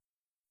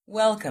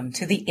Welcome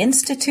to the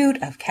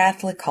Institute of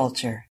Catholic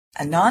Culture,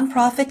 a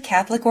nonprofit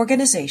Catholic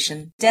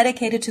organization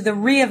dedicated to the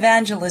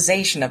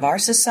re-evangelization of our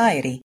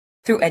society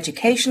through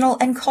educational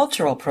and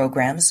cultural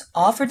programs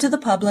offered to the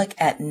public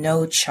at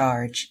no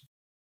charge.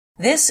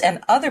 This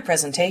and other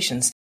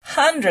presentations,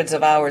 hundreds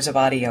of hours of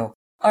audio,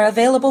 are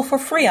available for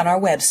free on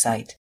our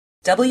website,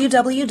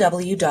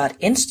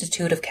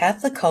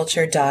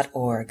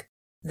 www.instituteofcatholicculture.org.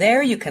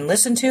 There you can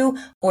listen to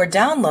or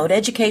download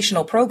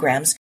educational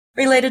programs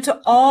related to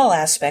all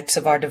aspects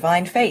of our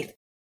divine faith,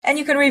 and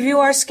you can review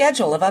our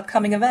schedule of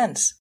upcoming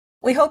events.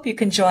 We hope you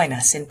can join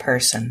us in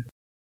person.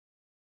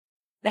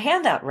 The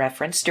handout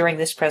reference during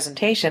this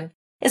presentation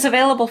is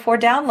available for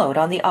download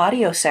on the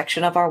audio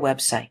section of our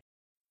website.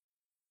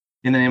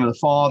 In the name of the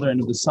Father,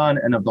 and of the Son,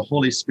 and of the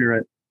Holy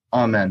Spirit.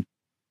 Amen.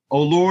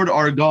 O Lord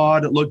our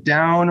God, look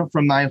down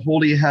from thy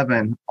holy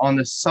heaven on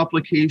the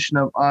supplication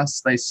of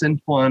us, thy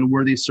sinful and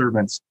unworthy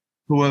servants,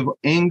 who have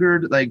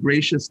angered thy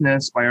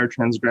graciousness by our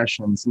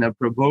transgressions, and have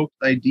provoked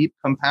thy deep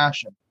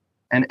compassion.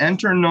 And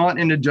enter not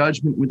into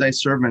judgment with thy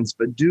servants,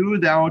 but do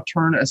thou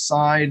turn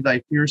aside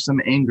thy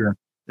fearsome anger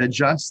that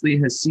justly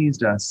has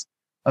seized us.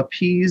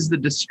 Appease the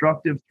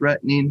destructive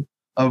threatening,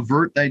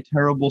 avert thy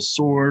terrible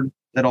sword,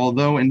 that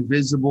although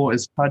invisible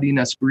is cutting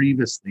us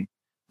grievously.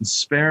 And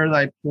spare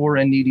thy poor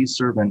and needy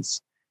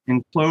servants.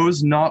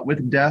 Enclose not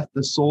with death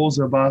the souls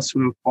of us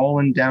who have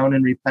fallen down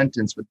in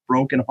repentance with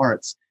broken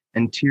hearts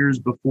and tears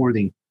before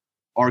thee,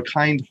 our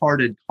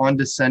kind-hearted,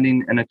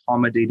 condescending, and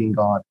accommodating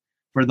God.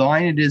 For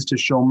thine it is to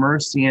show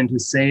mercy and to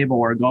save,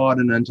 O our God,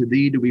 and unto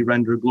thee do we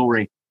render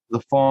glory, to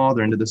the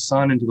Father, and to the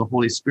Son, and to the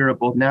Holy Spirit,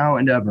 both now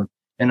and ever,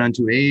 and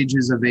unto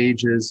ages of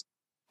ages.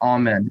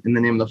 Amen. In the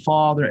name of the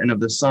Father, and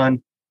of the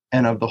Son,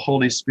 and of the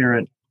Holy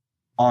Spirit.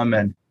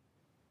 Amen.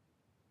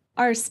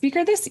 Our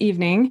speaker this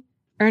evening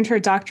earned her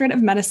Doctorate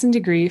of Medicine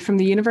degree from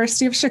the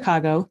University of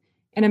Chicago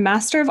and a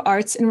Master of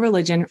Arts in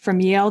Religion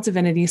from Yale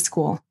Divinity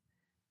School.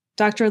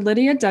 Dr.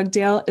 Lydia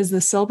Dugdale is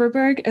the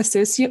Silberberg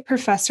Associate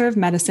Professor of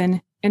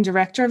Medicine and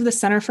Director of the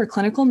Center for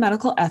Clinical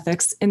Medical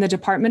Ethics in the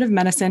Department of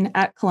Medicine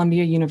at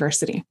Columbia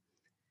University.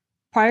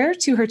 Prior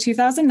to her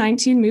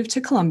 2019 move to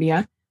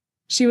Columbia,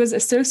 she was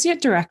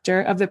Associate Director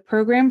of the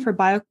Program for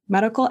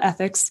Biomedical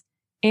Ethics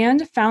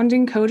and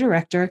founding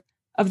co-director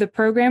of the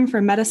Program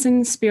for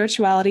Medicine,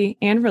 Spirituality,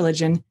 and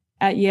Religion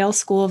at Yale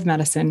School of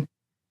Medicine.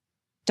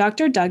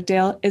 Dr.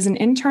 Dugdale is an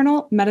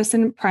internal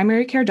medicine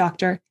primary care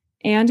doctor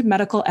and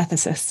medical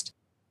ethicist.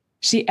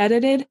 She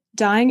edited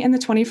Dying in the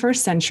 21st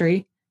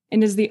Century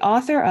and is the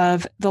author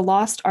of The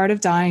Lost Art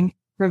of Dying,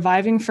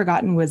 Reviving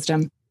Forgotten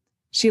Wisdom.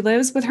 She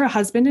lives with her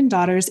husband and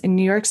daughters in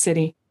New York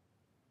City.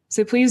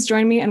 So please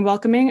join me in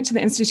welcoming to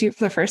the Institute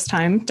for the first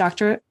time,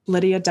 Dr.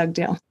 Lydia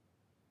Dugdale.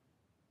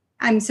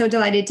 I'm so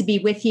delighted to be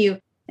with you,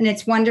 and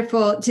it's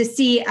wonderful to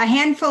see a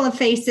handful of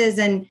faces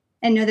and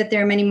know that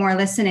there are many more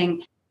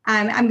listening.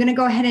 I'm going to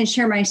go ahead and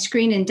share my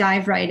screen and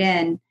dive right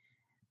in.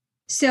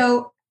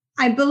 So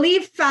I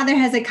believe Father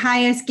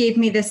Hezekiah gave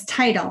me this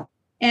title,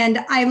 and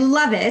I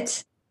love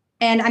it.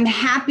 And I'm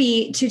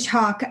happy to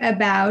talk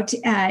about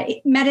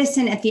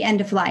medicine at the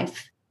end of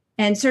life.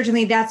 And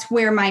certainly that's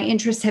where my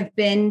interests have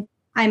been.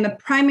 I'm a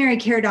primary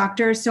care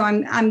doctor, so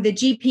I'm the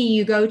GP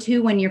you go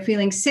to when you're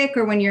feeling sick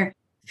or when you're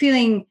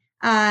feeling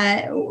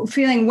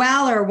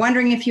well or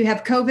wondering if you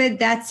have COVID.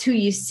 That's who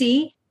you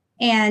see.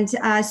 And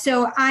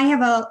so I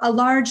have a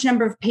large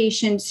number of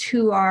patients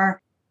who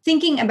are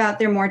thinking about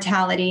their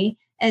mortality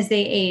as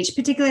they age,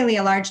 particularly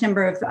a large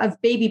number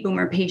of baby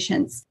boomer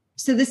patients.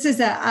 So this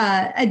is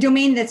a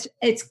domain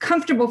it's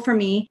comfortable for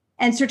me,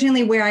 and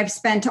certainly where I've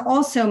spent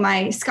also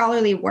my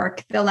scholarly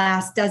work the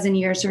last dozen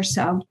years or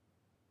so.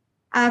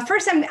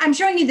 First, I'm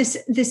showing you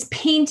this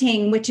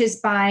painting, which is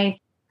by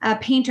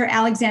painter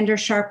Alexander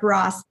Sharp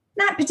Ross.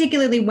 Not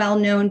particularly well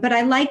known, but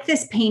I like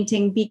this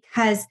painting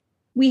because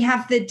we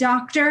have the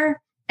doctor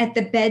at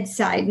the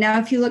bedside. Now,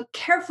 if you look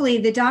carefully,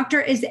 the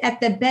doctor is at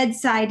the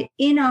bedside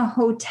in a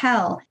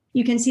hotel.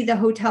 You can see the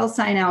hotel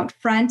sign out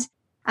front.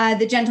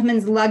 The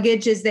gentleman's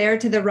luggage is there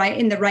to the right,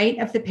 in the right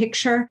of the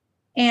picture.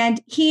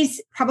 And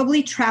he's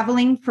probably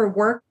traveling for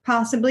work,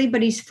 possibly,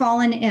 but he's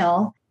fallen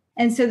ill.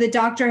 And so the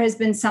doctor has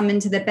been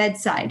summoned to the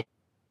bedside.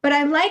 But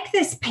I like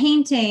this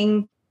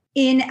painting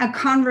in a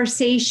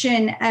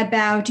conversation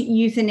about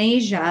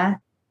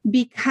euthanasia,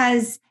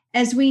 because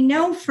as we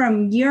know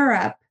from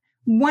Europe,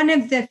 one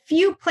of the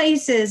few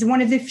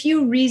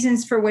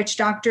reasons for which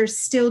doctors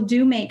still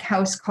do make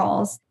house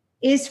calls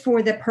is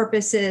for the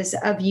purposes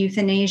of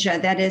euthanasia.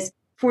 That is,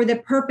 for the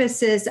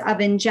purposes of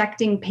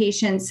injecting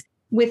patients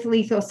with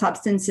lethal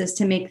substances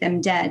to make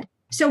them dead.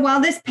 So while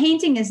this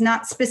painting is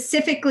not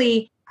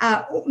specifically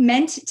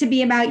meant to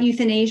be about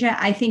euthanasia,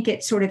 I think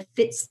it sort of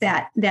fits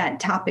that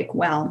topic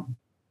well.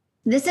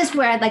 This is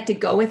where I'd like to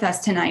go with us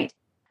tonight.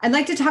 I'd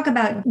like to talk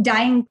about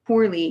dying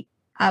poorly,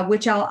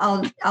 which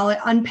I'll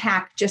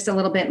unpack just a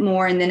little bit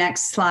more in the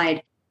next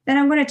slide. Then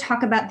I'm going to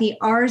talk about the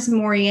ars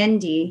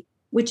moriendi,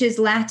 which is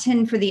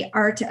Latin for the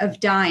art of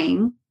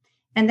dying.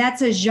 And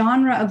that's a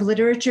genre of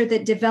literature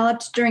that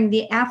developed during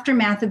the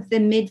aftermath of the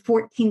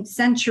mid-14th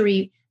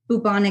century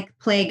bubonic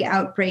plague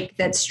outbreak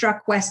that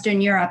struck Western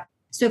Europe.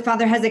 So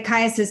Father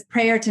Hezekiah's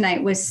prayer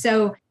tonight was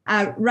so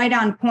right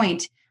on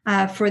point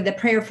for the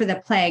prayer for the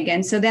plague.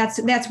 And so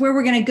that's where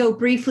we're going to go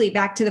briefly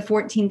back to the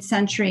 14th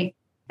century.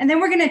 And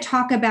then we're going to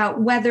talk about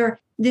whether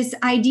this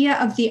idea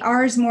of the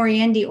ars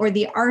moriendi, or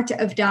the art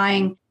of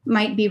dying,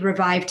 might be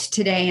revived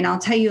today. And I'll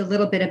tell you a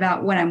little bit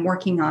about what I'm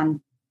working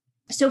on.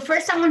 So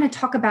first, I want to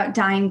talk about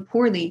dying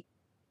poorly.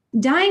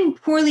 Dying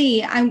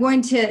poorly, I'm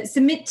going to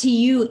submit to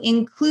you,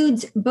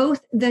 includes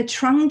both the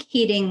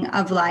truncating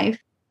of life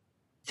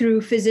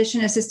through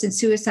physician-assisted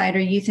suicide or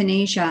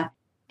euthanasia,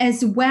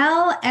 as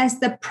well as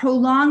the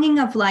prolonging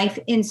of life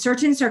in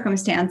certain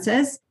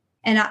circumstances.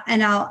 And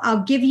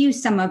I'll give you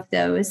some of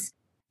those.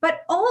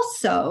 But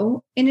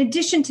also, in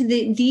addition to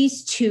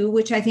these two,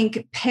 which I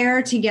think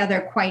pair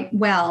together quite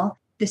well,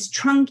 this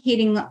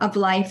truncating of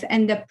life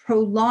and the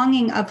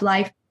prolonging of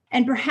life,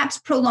 and perhaps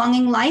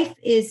prolonging life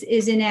is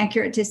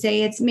inaccurate to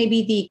say. It's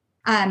maybe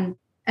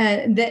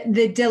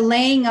the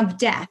delaying of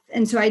death.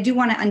 And so I do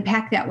want to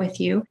unpack that with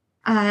you.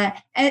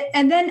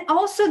 And then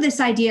also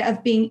this idea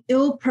of being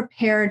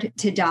ill-prepared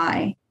to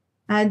die.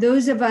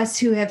 Those of us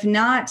who have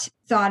not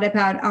thought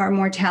about our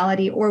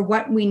mortality or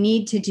what we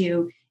need to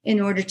do in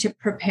order to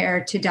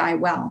prepare to die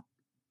well.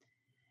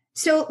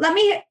 So let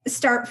me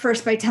start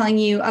first by telling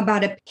you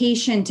about a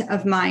patient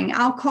of mine.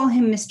 I'll call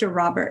him Mr.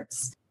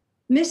 Roberts.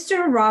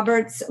 Mr.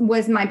 Roberts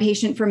was my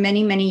patient for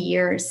many, many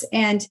years.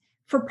 And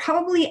for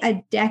probably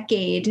a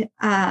decade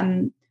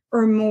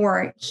or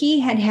more, he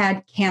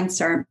had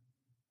cancer.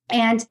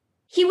 And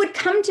he would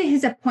come to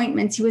his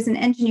appointments. He was an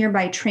engineer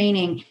by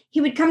training.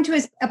 He would come to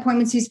his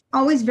appointments. He's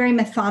always very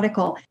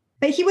methodical.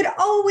 But he would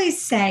always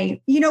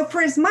say,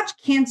 for as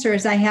much cancer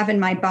as I have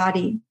in my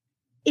body,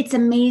 it's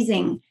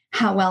amazing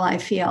how well I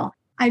feel.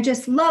 I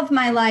just love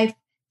my life.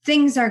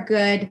 Things are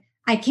good.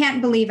 I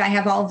can't believe I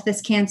have all of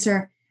this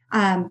cancer,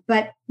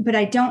 but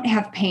I don't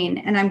have pain,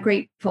 and I'm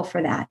grateful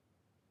for that.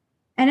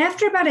 And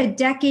after about a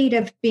decade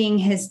of being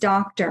his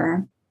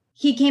doctor,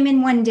 he came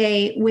in one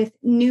day with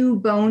new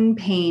bone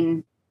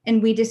pain,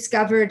 and we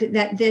discovered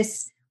that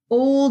this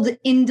old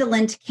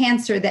indolent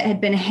cancer that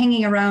had been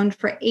hanging around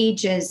for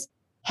ages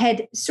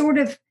had sort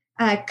of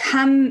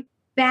come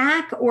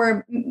back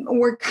or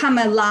come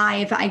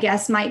alive, I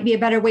guess might be a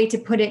better way to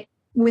put it,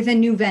 with a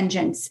new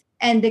vengeance.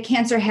 And the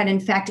cancer had in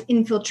fact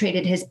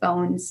infiltrated his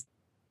bones.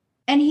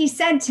 And he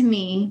said to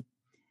me,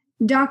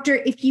 "Doctor,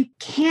 if you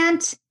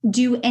can't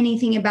do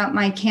anything about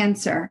my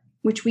cancer,"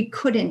 which we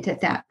couldn't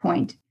at that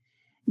point,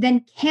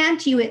 "then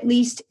can't you at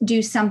least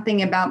do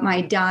something about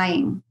my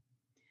dying?"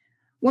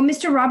 What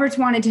Mr. Roberts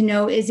wanted to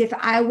know is if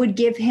I would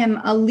give him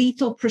a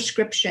lethal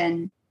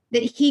prescription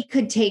that he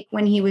could take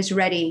when he was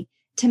ready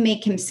to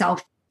make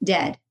himself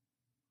dead.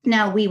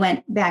 Now, we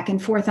went back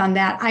and forth on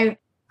that.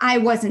 I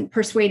wasn't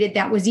persuaded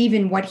that was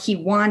even what he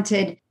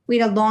wanted. We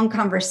had a long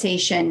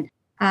conversation.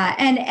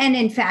 And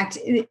in fact,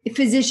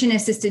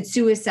 physician-assisted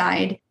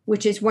suicide,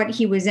 which is what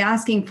he was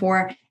asking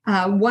for,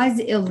 was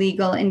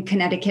illegal in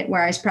Connecticut,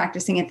 where I was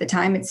practicing at the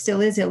time. It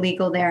still is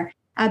illegal there.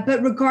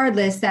 But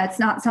regardless, that's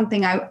not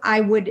something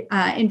I would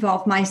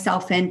involve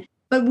myself in.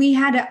 But we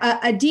had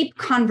a deep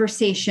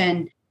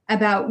conversation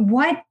about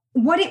what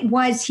it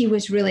was he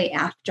was really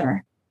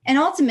after. And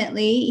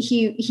ultimately,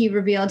 he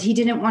revealed he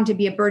didn't want to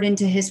be a burden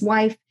to his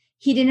wife.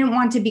 He didn't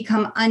want to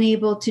become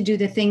unable to do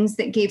the things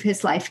that gave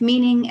his life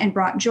meaning and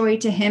brought joy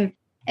to him.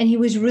 And he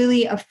was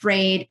really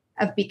afraid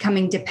of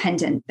becoming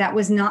dependent. That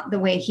was not the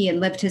way he had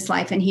lived his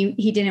life, and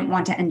he didn't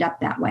want to end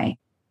up that way.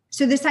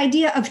 So this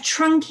idea of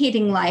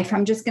truncating life,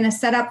 I'm just going to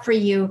set up for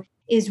you,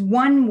 is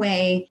one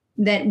way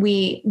that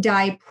we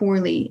die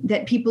poorly,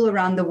 that people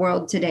around the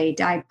world today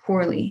die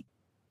poorly.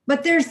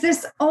 But there's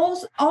this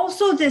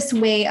also this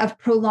way of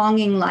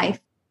prolonging life.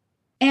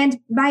 And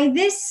by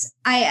this,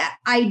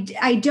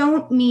 I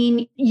don't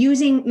mean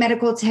using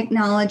medical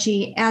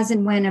technology as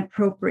and when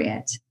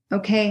appropriate,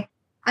 okay?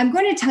 I'm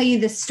going to tell you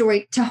this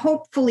story to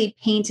hopefully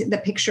paint the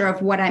picture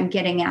of what I'm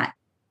getting at.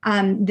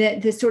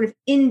 The sort of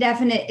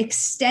indefinite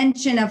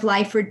extension of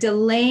life or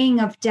delaying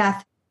of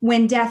death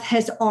when death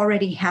has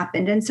already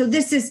happened. And so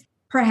this is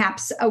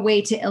perhaps a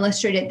way to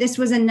illustrate it. This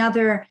was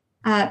another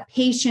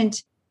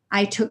patient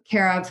I took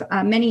care of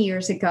many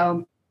years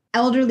ago,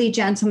 elderly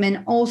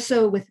gentleman,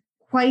 also with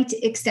quite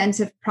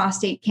extensive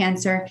prostate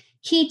cancer.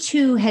 He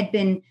too had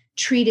been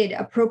treated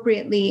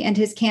appropriately, and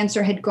his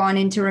cancer had gone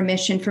into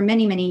remission for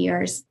many, many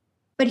years.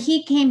 But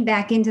he came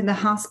back into the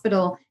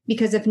hospital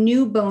because of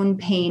new bone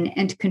pain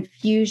and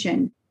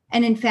confusion.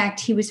 And in fact,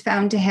 he was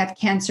found to have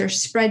cancer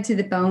spread to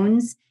the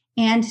bones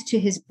and to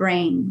his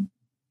brain.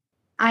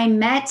 I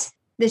met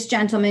this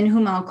gentleman,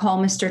 whom I'll call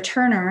Mr.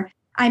 Turner.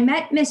 I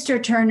met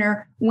Mr.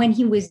 Turner when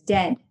he was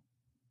dead,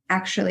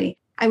 actually.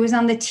 I was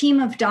on the team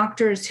of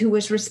doctors who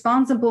was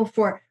responsible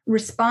for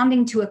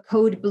responding to a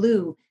code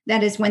blue.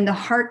 That is when the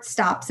heart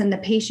stops and the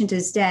patient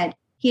is dead.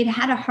 He had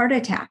had a heart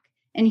attack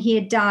and he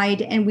had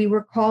died, and we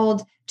were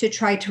called to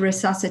try to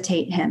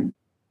resuscitate him.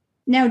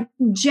 Now,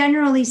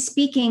 generally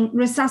speaking,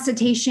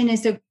 resuscitation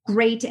is a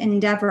great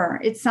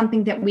endeavor. It's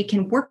something that we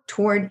can work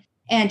toward,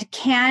 and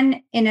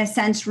can, in a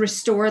sense,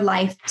 restore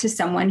life to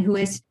someone who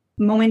has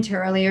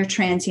momentarily or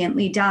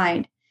transiently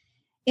died.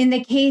 In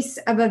the case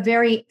of a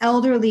very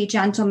elderly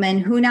gentleman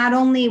who not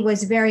only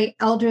was very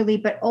elderly,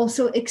 but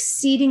also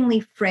exceedingly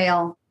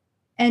frail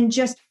and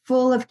just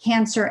full of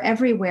cancer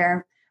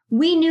everywhere,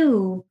 we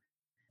knew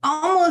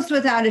almost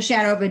without a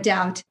shadow of a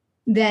doubt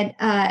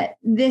that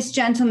this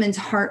gentleman's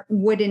heart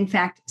would in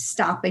fact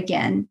stop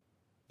again.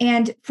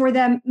 And for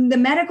the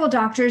medical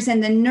doctors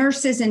and the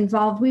nurses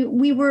involved,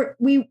 we were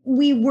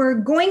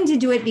going to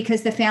do it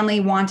because the family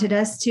wanted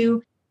us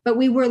to, but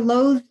we were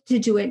loath to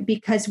do it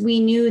because we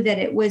knew that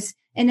it was,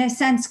 in a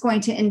sense, going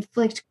to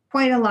inflict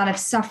quite a lot of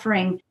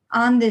suffering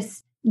on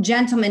this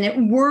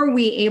gentleman. Were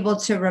we able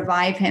to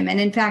revive him? And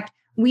in fact,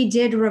 we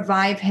did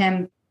revive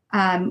him.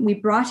 We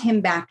brought him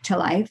back to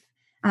life.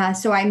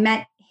 So I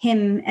met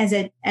him as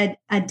a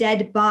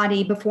dead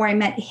body before I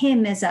met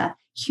him as a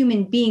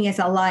human being, as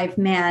a live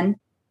man.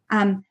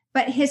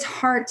 But his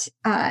heart,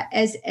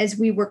 as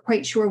we were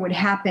quite sure would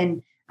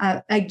happen,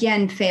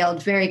 again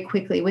failed very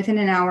quickly. Within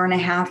an hour and a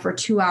half or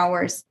 2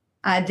 hours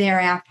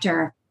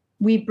thereafter,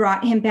 we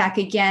brought him back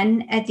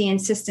again at the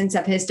insistence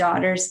of his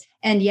daughters,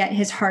 and yet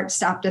his heart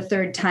stopped a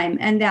third time.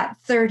 And that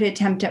third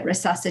attempt at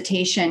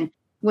resuscitation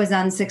was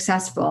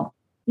unsuccessful.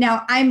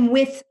 Now, I'm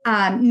with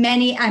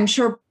many, I'm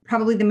sure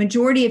probably the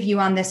majority of you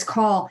on this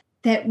call,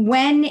 that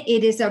when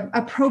it is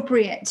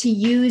appropriate to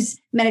use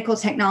medical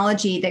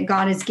technology that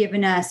God has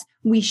given us,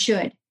 we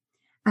should.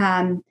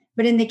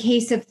 But in the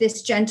case of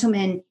this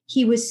gentleman,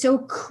 he was so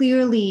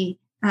clearly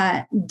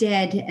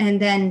dead and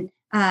then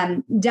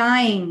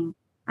dying.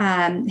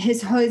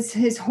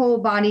 His whole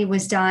body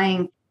was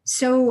dying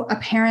so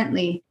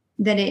apparently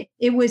that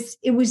it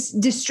was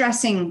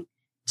distressing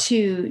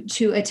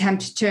to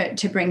attempt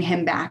to bring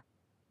him back.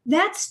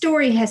 That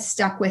story has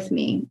stuck with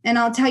me. And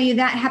I'll tell you,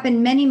 that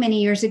happened many,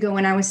 many years ago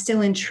when I was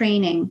still in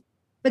training.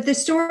 But the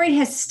story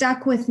has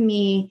stuck with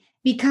me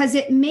because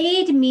it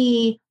made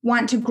me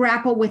want to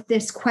grapple with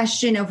this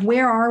question of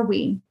where are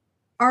we?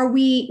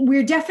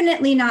 We're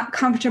definitely not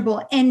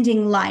comfortable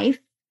ending life,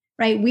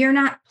 right? We're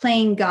not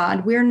playing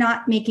God. We're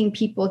not making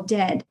people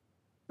dead.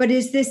 But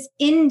is this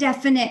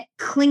indefinite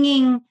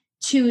clinging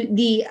to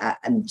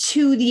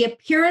the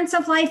appearance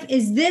of life?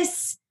 Is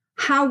this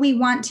how we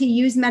want to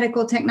use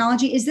medical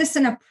technology? Is this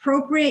an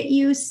appropriate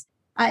use?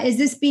 Is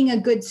this being a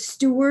good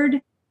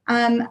steward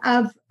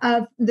of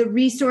the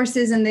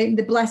resources and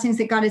the blessings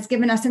that God has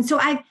given us? And so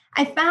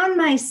I found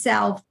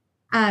myself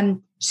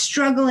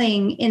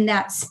struggling in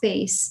that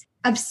space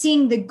of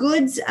seeing the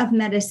goods of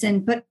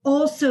medicine, but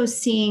also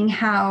seeing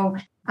how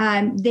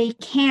they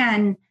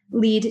can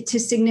lead to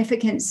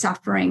significant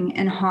suffering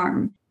and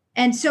harm.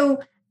 And so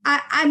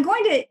I'm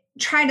going to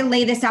try to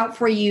lay this out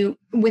for you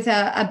with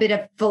a bit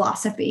of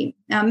philosophy.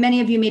 Many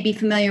of you may be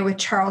familiar with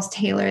Charles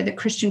Taylor, the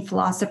Christian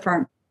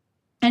philosopher,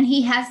 and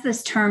he has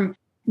this term,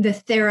 the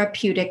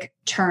therapeutic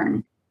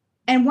turn.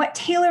 And what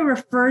Taylor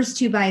refers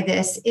to by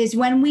this is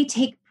when we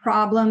take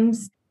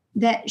problems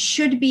that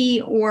should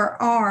be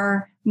or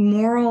are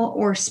moral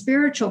or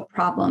spiritual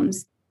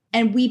problems,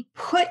 and we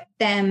put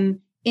them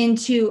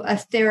into a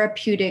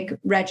therapeutic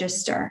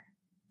register.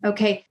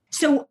 Okay,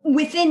 so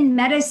within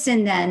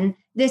medicine, then,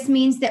 this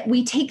means that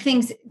we take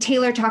things,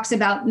 Taylor talks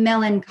about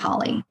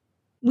melancholy.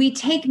 We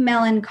take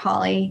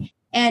melancholy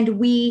and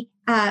we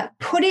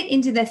put it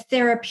into the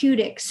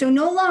therapeutic. So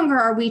no longer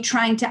are we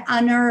trying to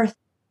unearth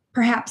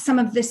perhaps some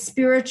of the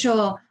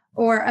spiritual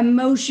or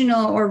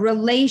emotional or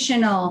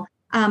relational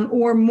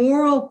or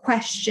moral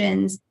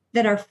questions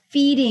that are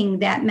feeding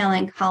that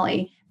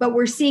melancholy, but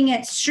we're seeing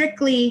it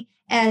strictly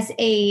as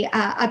a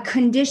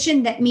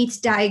condition that meets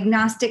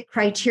diagnostic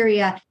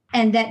criteria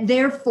and that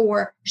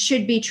therefore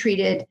should be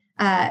treated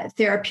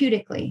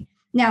therapeutically.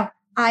 Now,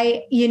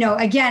 I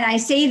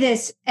say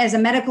this as a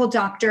medical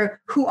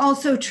doctor who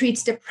also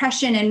treats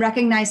depression and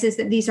recognizes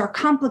that these are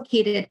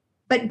complicated.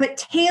 But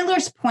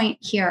Taylor's point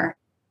here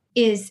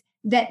is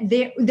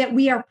that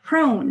we are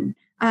prone,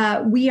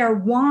 we are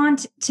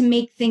want to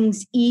make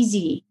things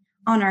easy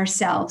on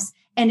ourselves.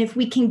 And if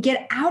we can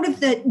get out of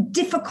the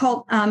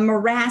difficult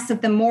morass of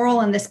the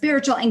moral and the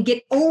spiritual and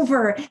get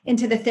over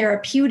into the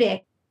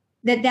therapeutic,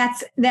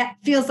 that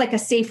feels like a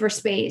safer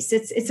space.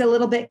 It's a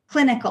little bit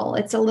clinical.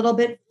 It's a little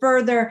bit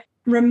further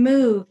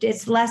removed.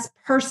 It's less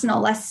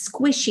personal, less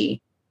squishy.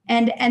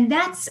 And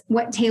that's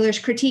what Taylor's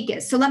critique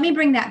is. So let me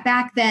bring that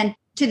back then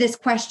to this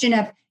question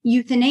of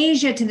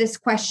euthanasia, to this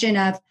question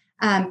of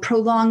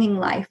prolonging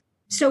life.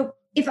 So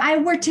if I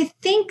were to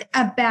think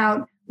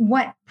about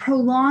what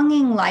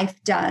prolonging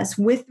life does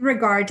with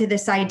regard to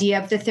this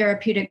idea of the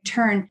therapeutic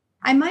turn,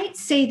 I might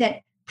say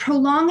that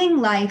prolonging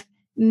life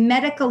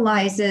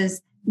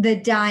medicalizes the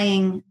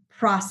dying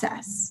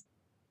process.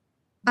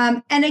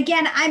 And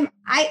again,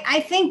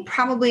 I think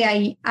probably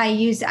I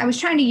was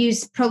trying to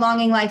use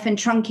prolonging life and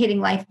truncating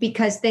life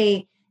because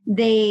they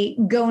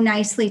go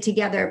nicely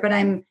together, but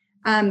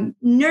I'm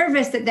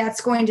nervous that that's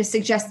going to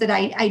suggest that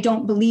I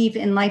don't believe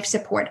in life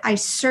support. I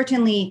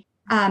certainly,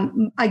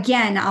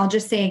 I'll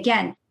just say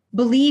again,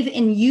 believe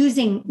in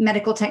using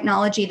medical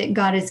technology that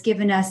God has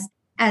given us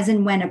as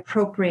and when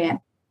appropriate.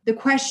 The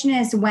question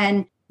is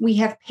when we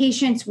have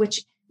patients,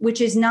 which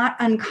is not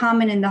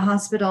uncommon in the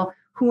hospital,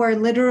 who are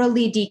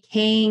literally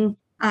decaying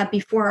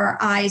before our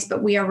eyes,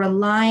 but we are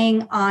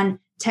relying on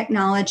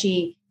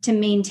technology to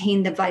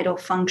maintain the vital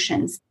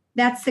functions.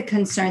 That's the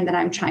concern that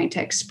I'm trying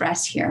to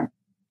express here.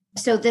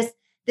 So this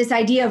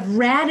idea of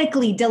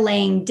radically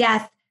delaying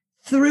death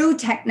through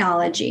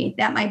technology,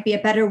 that might be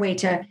a better way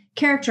to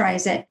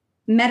characterize it,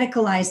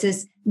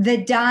 medicalizes the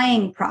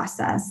dying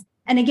process.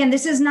 And again,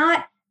 this is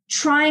not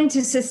trying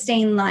to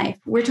sustain life.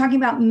 We're talking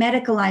about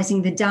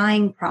medicalizing the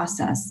dying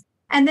process.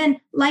 And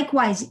then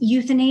likewise,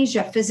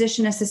 euthanasia,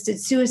 physician-assisted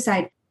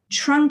suicide,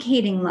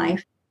 truncating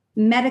life,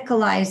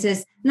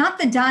 medicalizes not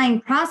the dying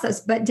process,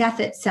 but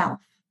death itself,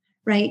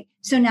 right?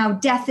 So now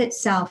death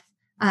itself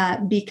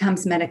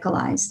becomes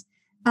medicalized.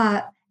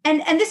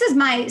 And this is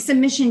my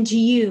submission to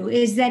you,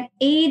 is that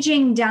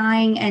aging,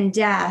 dying, and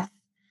death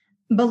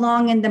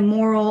belong in the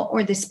moral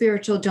or the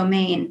spiritual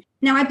domain.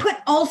 Now, I put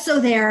also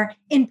there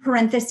in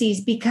parentheses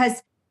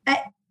because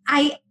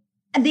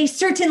they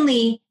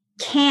certainly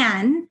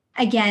can,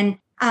 again,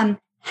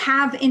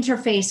 have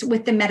interface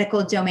with the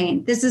medical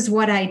domain. This is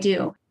what I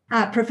do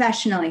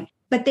professionally,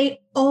 but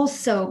they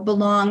also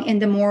belong in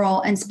the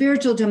moral and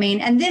spiritual domain.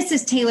 And this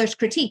is Taylor's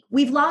critique.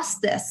 We've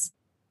lost this.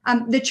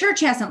 The church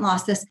hasn't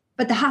lost this,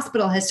 but the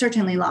hospital has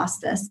certainly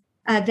lost this,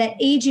 that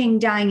aging,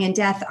 dying, and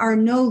death are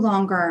no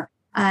longer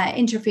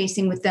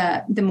interfacing with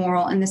the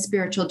moral and the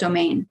spiritual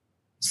domain.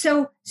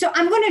 So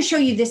I'm going to show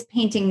you this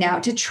painting now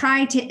to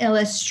try to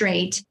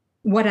illustrate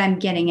what I'm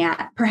getting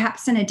at,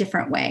 perhaps in a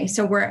different way.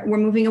 So we're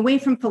moving away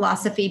from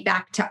philosophy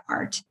back to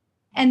art.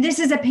 And this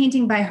is a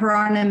painting by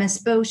Hieronymus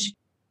Bosch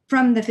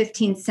from the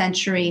 15th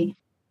century.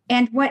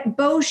 And what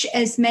Bosch,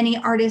 as many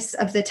artists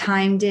of the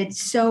time, did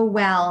so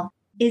well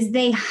is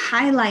they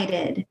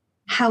highlighted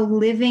how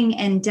living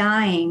and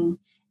dying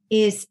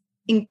is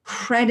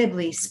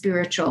incredibly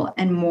spiritual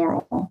and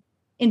moral.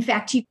 In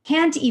fact, you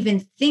can't even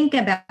think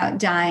about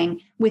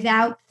dying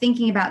without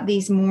thinking about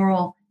these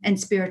moral and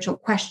spiritual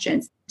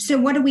questions. So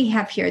what do we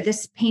have here?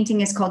 This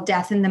painting is called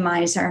Death and the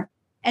Miser.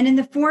 And in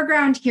the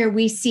foreground here,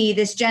 we see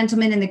this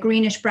gentleman in the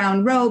greenish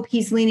brown robe.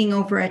 He's leaning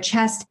over a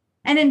chest.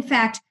 And in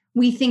fact,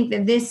 we think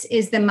that this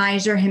is the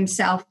miser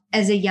himself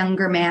as a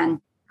younger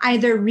man,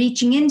 either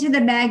reaching into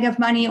the bag of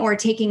money or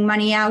taking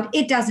money out.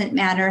 It doesn't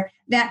matter.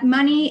 That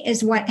money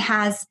is what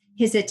has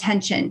his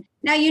attention.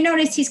 Now, you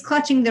notice he's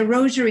clutching the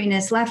rosary in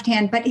his left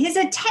hand, but his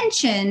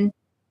attention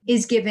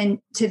is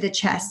given to the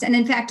chest. And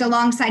in fact,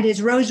 alongside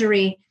his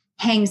rosary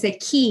hangs a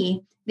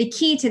key, the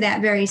key to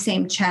that very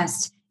same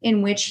chest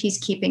in which he's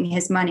keeping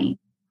his money.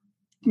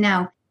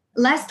 Now,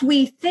 lest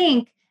we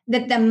think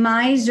that the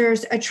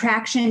miser's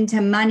attraction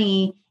to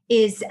money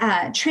is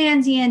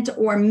transient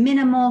or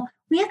minimal,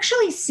 we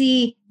actually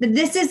see that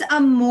this is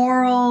a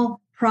moral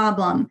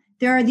problem.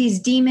 There are these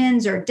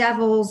demons or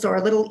devils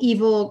or little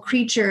evil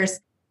creatures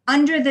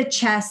under the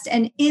chest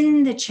and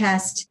in the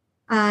chest,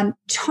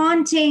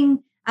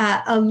 taunting,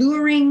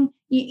 alluring,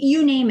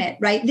 you name it,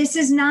 right? This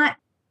is not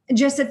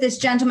just that this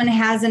gentleman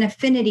has an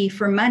affinity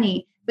for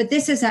money, but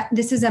this is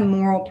a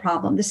moral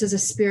problem. This is a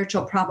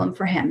spiritual problem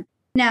for him.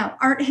 Now,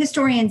 art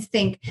historians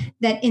think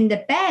that in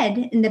the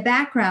bed, in the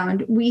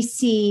background, we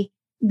see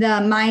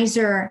the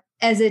miser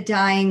as a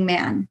dying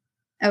man.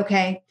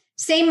 Okay.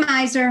 Same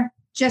miser,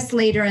 just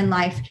later in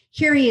life.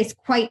 Here he is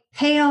quite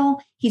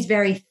pale. He's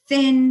very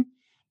thin.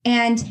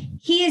 And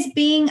he is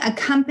being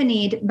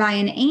accompanied by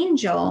an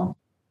angel.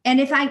 And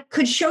if I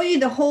could show you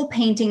the whole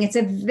painting, it's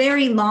a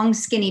very long,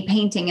 skinny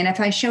painting. And if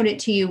I showed it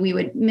to you, we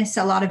would miss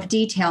a lot of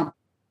detail.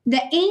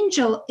 The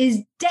angel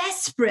is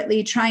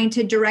desperately trying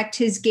to direct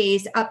his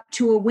gaze up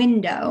to a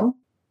window,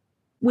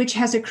 which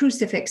has a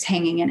crucifix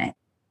hanging in it.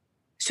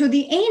 So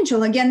the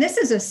angel, again, this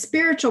is a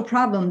spiritual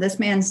problem. This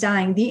man's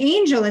dying. The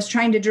angel is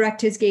trying to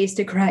direct his gaze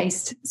to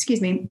Christ,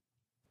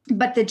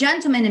 But the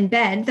gentleman in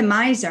bed, the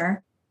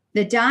miser,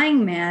 the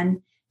dying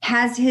man,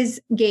 has his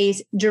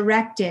gaze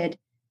directed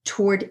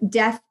toward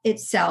death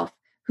itself,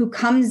 who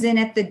comes in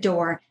at the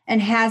door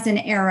and has an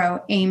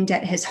arrow aimed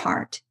at his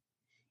heart.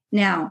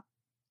 Now,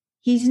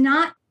 he's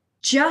not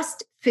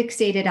just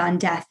fixated on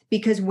death,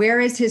 because where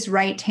is his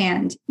right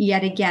hand?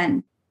 Yet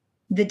again,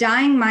 the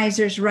dying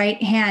miser's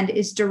right hand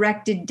is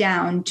directed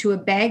down to a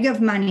bag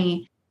of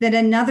money that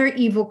another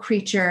evil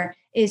creature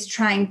is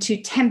trying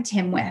to tempt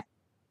him with.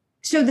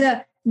 So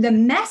the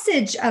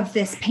message of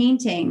this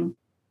painting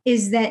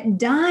is that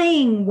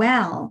dying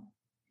well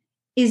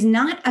is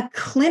not a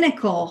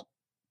clinical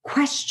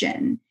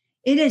question.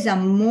 It is a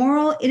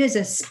moral, it is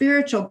a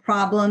spiritual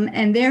problem,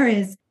 and there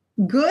is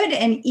good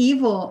and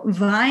evil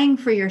vying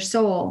for your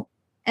soul.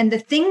 And the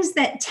things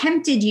that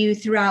tempted you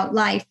throughout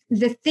life,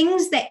 the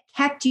things that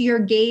kept your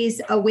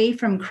gaze away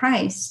from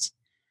Christ,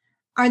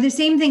 are the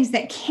same things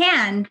that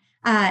can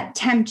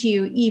tempt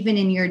you even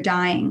in your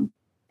dying.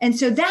 And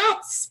so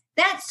that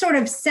sort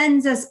of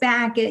sends us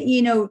back,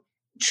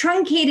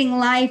 truncating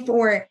life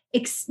or,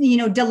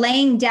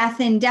 delaying death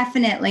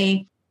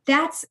indefinitely.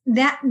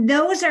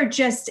 Those are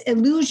just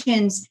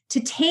illusions to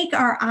take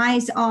our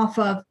eyes off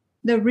of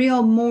the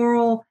real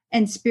moral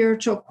and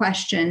spiritual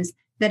questions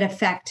that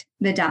affect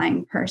the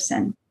dying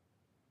person.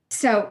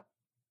 So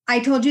I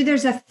told you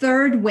there's a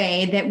third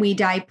way that we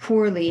die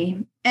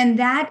poorly, and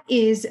that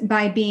is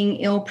by being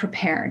ill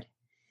prepared.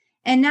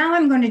 And now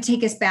I'm going to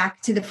take us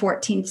back to the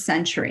 14th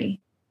century.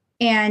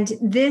 And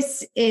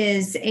this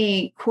is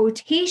a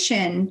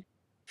quotation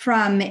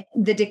from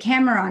the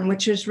Decameron,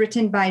 which was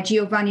written by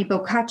Giovanni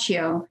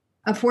Boccaccio,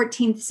 a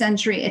 14th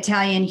century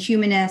Italian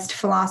humanist,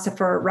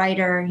 philosopher,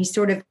 writer. He's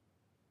sort of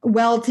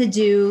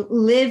well-to-do,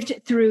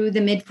 lived through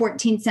the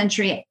mid-14th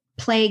century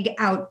plague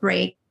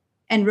outbreak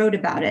and wrote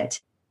about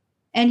it.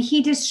 And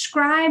he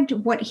described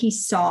what he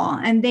saw,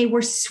 and they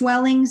were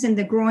swellings in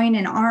the groin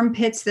and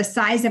armpits the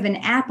size of an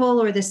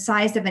apple or the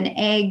size of an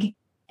egg.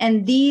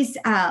 And these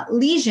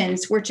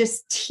lesions were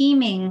just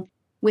teeming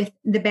with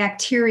the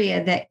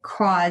bacteria that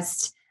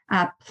caused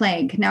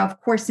plague. Now, of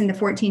course, in the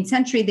 14th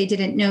century, they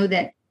didn't know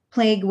that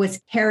plague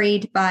was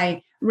carried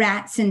by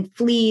rats and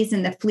fleas,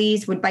 and the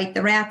fleas would bite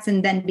the rats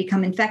and then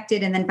become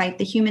infected and then bite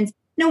the humans.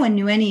 No one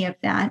knew any of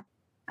that.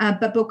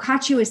 But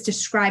Boccaccio is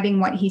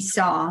describing what he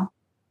saw.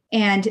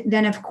 And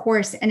then, of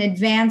course, an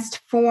advanced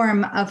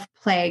form of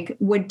plague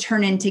would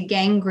turn into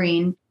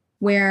gangrene,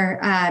 where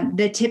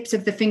the tips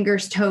of the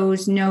fingers,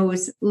 toes,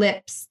 nose,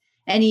 lips,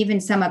 and even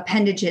some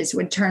appendages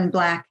would turn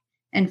black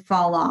and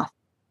fall off.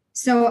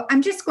 So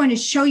I'm just going to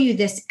show you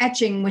this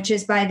etching, which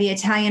is by the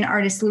Italian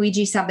artist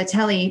Luigi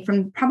Sabatelli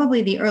from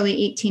probably the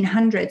early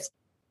 1800s.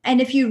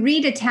 And if you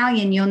read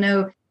Italian, you'll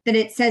know that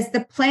it says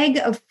the plague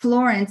of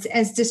Florence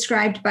as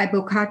described by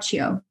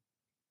Boccaccio.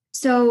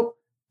 So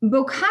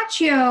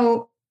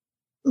Boccaccio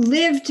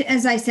lived,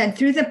 as I said,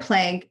 through the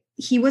plague.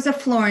 He was a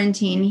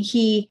Florentine.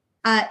 He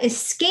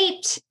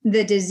escaped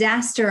the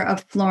disaster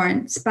of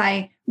Florence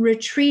by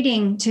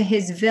retreating to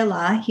his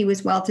villa. He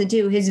was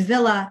well-to-do, his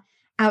villa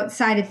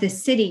outside of the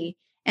city.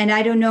 And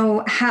I don't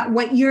know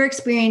what your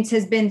experience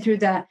has been through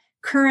the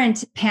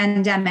current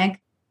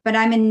pandemic, but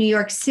I'm in New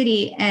York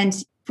City, and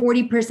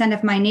 40%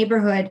 of my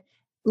neighborhood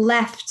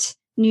left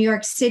New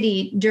York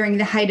City during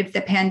the height of the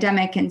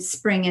pandemic in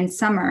spring and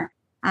summer.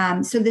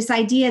 So this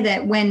idea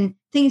that when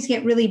things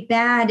get really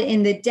bad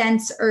in the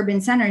dense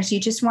urban centers, you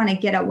just want to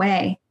get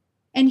away.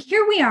 And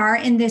here we are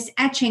in this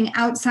etching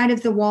outside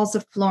of the walls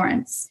of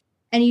Florence.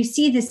 And you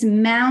see this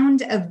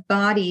mound of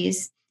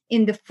bodies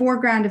in the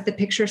foreground of the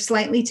picture,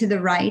 slightly to the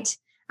right.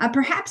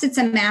 Perhaps it's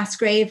a mass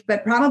grave,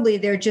 but probably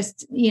they're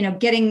just,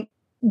 getting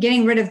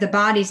rid of the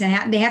bodies,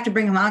 and they have to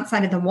bring them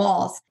outside of the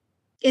walls.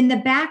 In the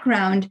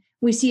background,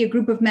 we see a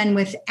group of men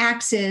with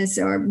axes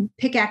or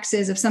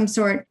pickaxes of some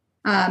sort.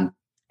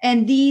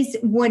 And these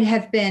would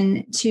have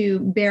been to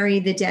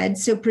bury the dead.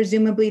 So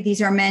presumably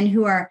these are men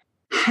who are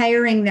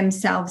hiring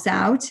themselves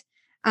out.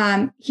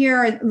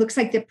 Here looks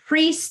like the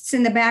priests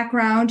in the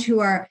background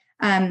who are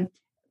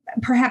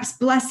perhaps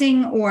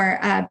blessing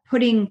or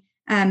putting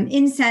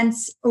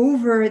incense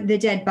over the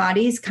dead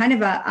bodies, kind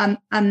of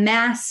a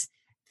mass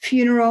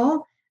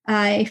funeral,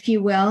 if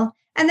you will.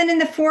 And then in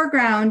the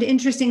foreground,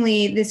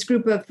 interestingly, this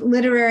group of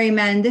literary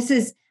men, this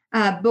is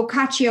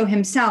Boccaccio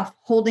himself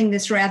holding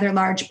this rather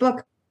large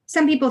book.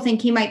 Some people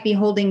think he might be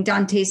holding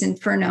Dante's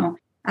Inferno.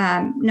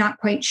 Not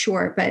quite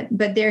sure,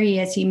 but there he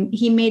is.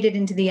 He made it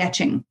into the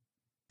etching.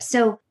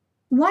 So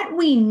what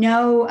we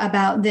know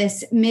about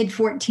this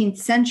mid-14th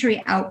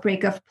century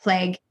outbreak of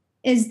plague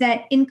is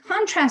that in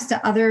contrast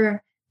to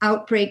other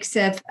outbreaks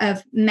of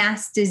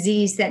mass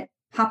disease that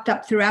popped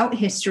up throughout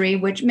history,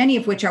 many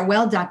of which are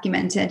well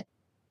documented,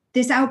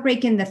 this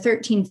outbreak in the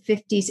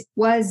 1350s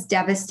was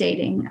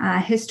devastating.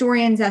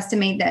 Historians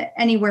estimate that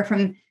anywhere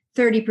from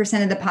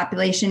 30% of the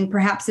population,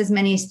 perhaps as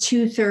many as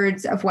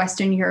 2/3 of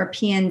Western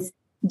Europeans,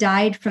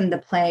 died from the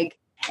plague.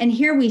 And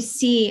here we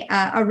see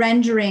a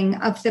rendering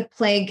of the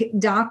plague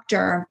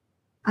doctor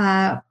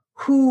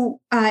who,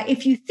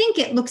 if you think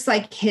it looks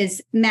like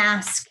his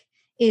mask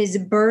is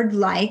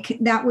bird-like,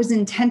 that was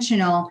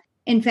intentional.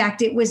 In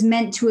fact, it was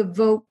meant to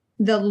evoke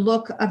the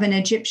look of an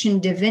Egyptian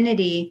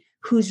divinity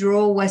whose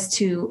role was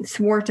to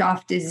thwart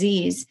off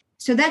disease.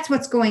 So that's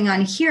what's going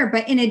on here.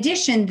 But in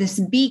addition, this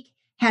beak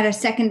had a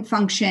second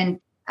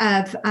function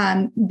of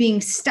being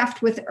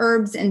stuffed with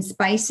herbs and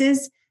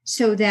spices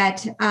so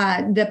that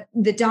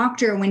the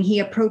doctor, when he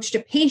approached a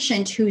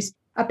patient whose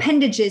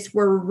appendages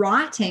were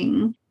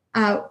rotting,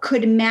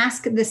 could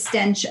mask the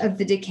stench of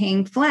the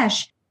decaying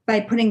flesh by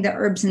putting the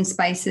herbs and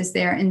spices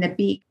there in the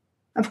beak.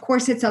 Of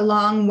course, it's a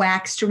long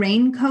waxed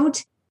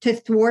raincoat to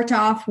thwart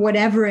off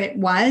whatever it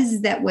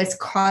was that was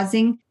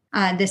causing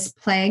this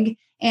plague.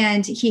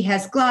 And he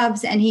has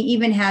gloves, and he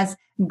even has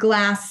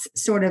glass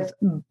sort of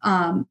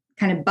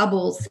kind of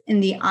bubbles in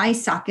the eye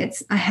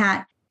sockets, a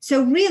hat.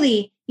 So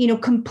really,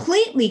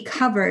 completely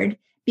covered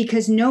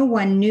because no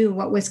one knew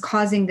what was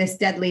causing this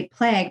deadly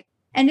plague.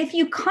 And if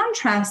you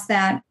contrast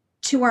that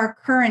to our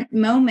current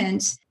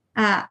moment,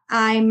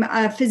 I'm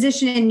a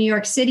physician in New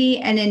York City,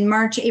 and in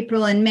March,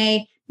 April, and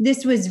May,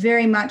 this was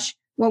very much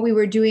what we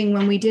were doing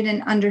when we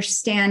didn't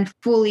understand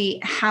fully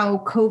how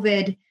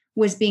COVID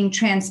was being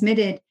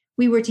transmitted.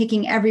 We were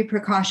taking every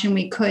precaution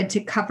we could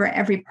to cover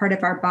every part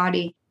of our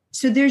body.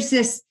 So there's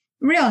this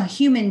real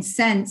human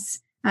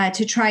sense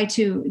to try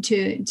to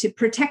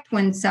protect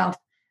oneself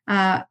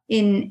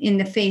in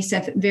the face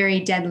of very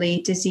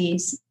deadly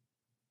disease.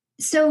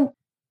 So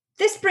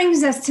this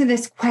brings us to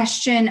this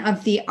question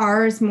of the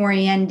ars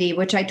moriendi,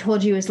 which I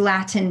told you is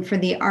Latin for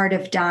the art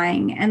of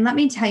dying. And let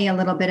me tell you a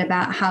little bit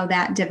about how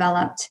that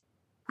developed.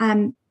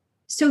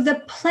 So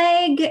the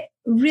plague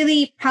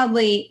really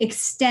probably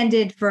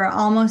extended for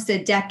almost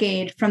a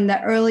decade from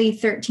the early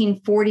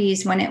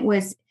 1340s when it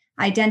was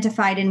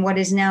identified in what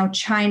is now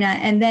China,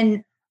 and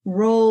then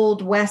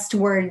rolled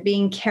westward,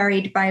 being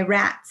carried by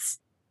rats.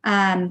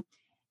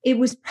 It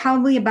was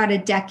probably about a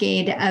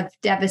decade of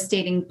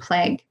devastating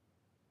plague.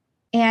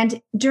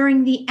 And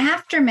during the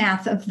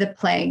aftermath of the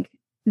plague,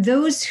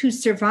 those who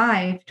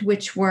survived,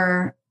 which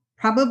were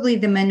probably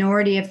the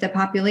minority of the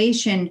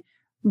population,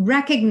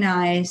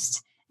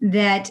 recognized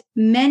that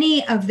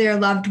many of their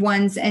loved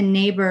ones and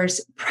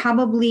neighbors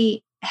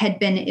probably had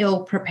been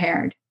ill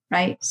prepared,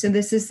 right? So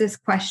this is this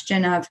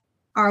question of,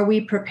 are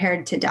we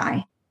prepared to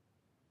die?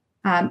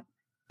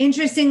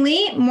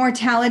 Interestingly,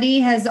 mortality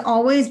has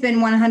always been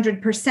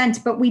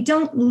 100%, but we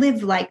don't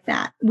live like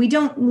that. We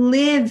don't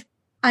live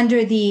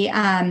under the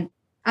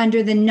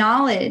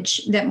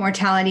knowledge that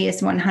mortality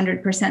is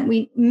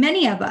 100%.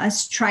 Many of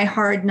us try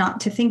hard not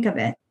to think of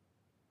it.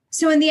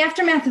 So in the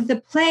aftermath of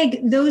the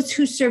plague, those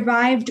who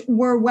survived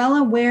were well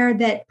aware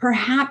that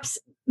perhaps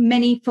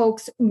many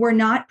folks were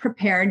not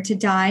prepared to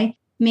die.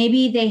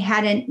 Maybe they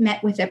hadn't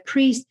met with a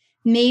priest.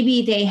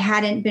 Maybe they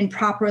hadn't been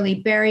properly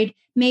buried.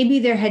 Maybe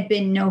there had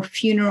been no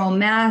funeral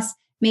mass,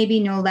 maybe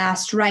no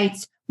last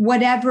rites,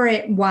 whatever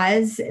it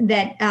was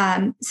that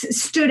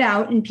stood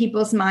out in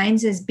people's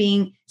minds as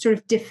being sort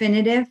of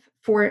definitive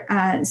for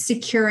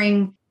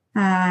securing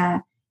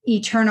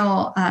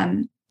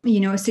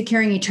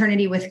securing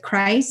eternity with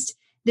Christ.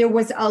 There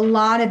was a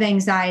lot of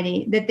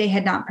anxiety that they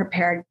had not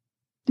prepared.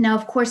 Now,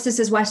 of course, this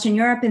is Western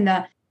Europe in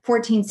the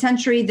 14th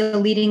century. The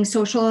leading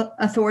social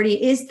authority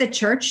is the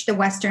church, the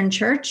Western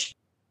church.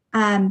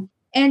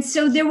 And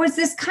so there was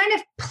this kind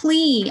of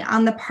plea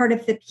on the part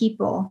of the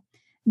people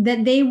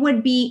that they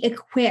would be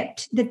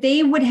equipped, that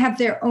they would have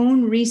their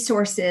own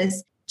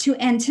resources to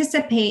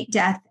anticipate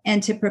death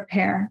and to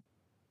prepare.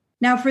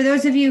 Now, for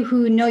those of you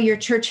who know your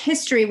church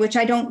history, which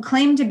I don't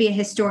claim to be a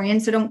historian,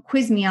 so don't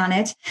quiz me on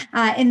it,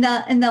 in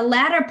the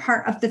latter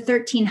part of the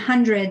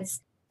 1300s,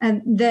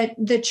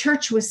 the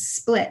church was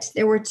split.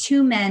 There were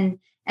two men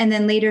and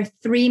then later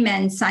three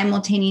men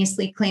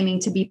simultaneously claiming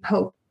to be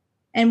pope.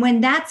 And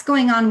when that's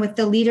going on with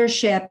the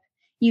leadership,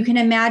 you can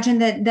imagine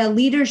that the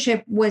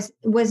leadership was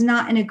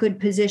not in a good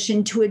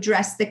position to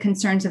address the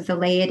concerns of the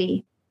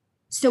laity.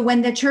 So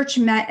when the church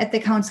met at the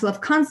Council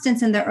of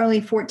Constance in the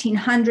early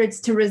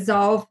 1400s to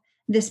resolve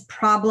this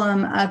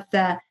problem of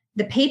the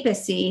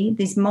papacy,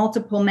 these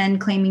multiple men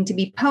claiming to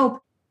be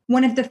pope,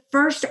 one of the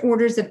first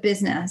orders of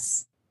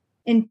business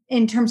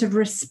in terms of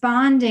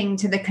responding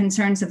to the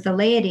concerns of the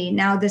laity,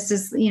 now this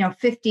is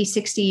 50,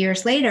 60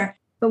 years later,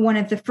 but one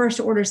of the first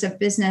orders of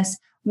business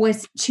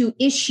was to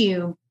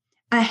issue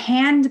a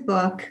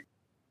handbook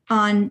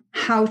on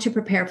how to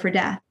prepare for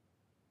death.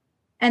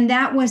 And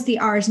that was the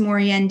Ars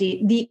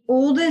Moriendi. The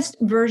oldest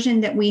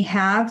version that we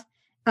have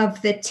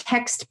of the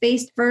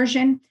text-based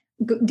version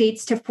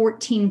dates to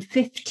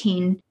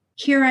 1415.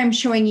 Here I'm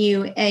showing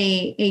you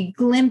a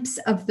glimpse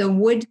of the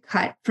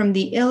woodcut from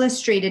the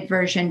illustrated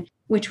version,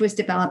 which was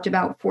developed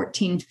about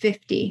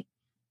 1450.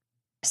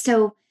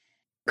 So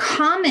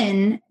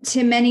common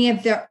to many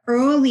of the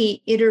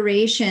early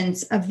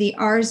iterations of the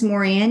Ars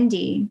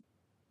Moriendi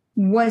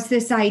was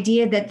this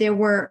idea that there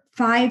were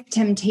 5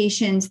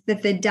 temptations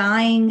that the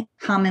dying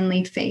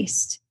commonly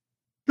faced.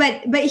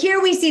 But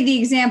here we see the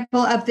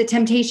example of the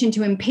temptation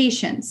to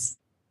impatience,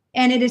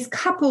 and it is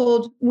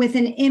coupled with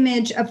an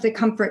image of the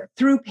comfort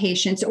through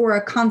patience or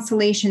a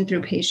consolation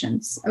through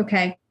patience.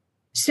 Okay.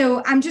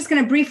 So I'm just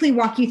going to briefly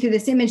walk you through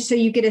this image so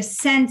you get a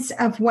sense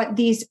of what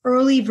these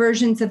early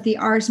versions of the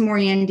Ars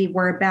Moriendi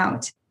were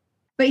about.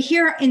 But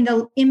here in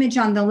the image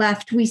on the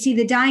left, we see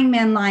the dying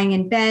man lying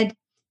in bed.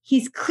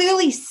 He's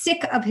clearly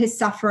sick of his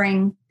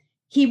suffering.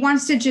 He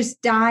wants to just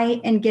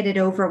die and get it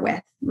over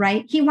with,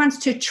 right? He wants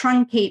to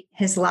truncate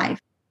his life.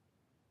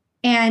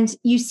 And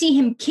you see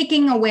him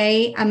kicking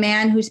away a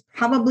man who's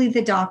probably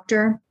the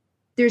doctor.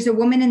 There's a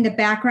woman in the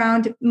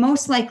background,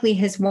 most likely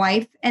his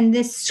wife. And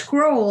this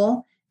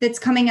scroll that's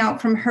coming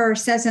out from her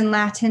says in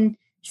Latin,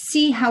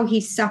 "See how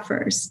he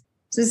suffers."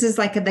 So this is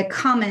like the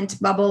comment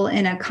bubble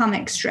in a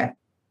comic strip.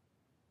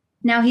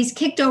 Now he's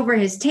kicked over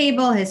his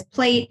table, his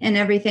plate, and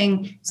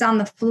everything is on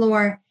the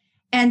floor.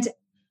 And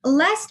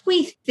lest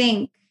we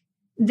think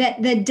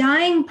that the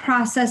dying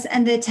process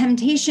and the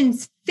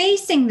temptations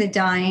facing the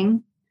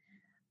dying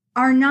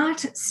are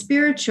not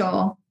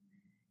spiritual,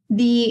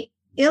 the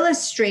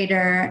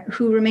illustrator,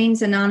 who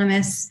remains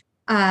anonymous,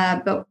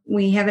 but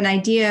we have an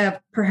idea of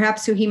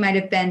perhaps who he might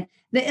have been,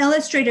 the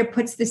illustrator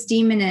puts this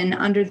demon in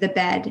under the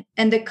bed,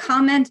 and the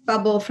comment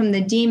bubble from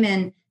the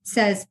demon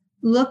says,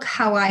 "Look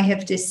how I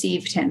have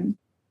deceived him."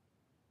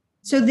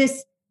 So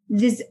this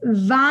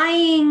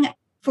vying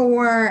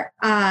for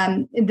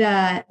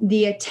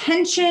the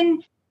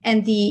attention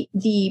and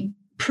the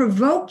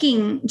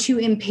provoking to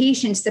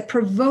impatience, the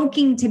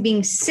provoking to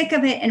being sick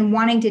of it and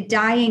wanting to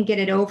die and get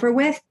it over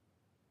with.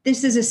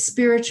 This is a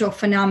spiritual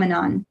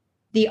phenomenon,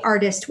 the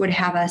artist would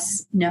have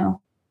us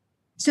know.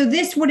 So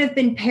this would have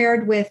been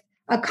paired with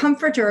a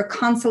comfort or a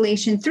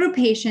consolation through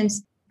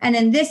patience. And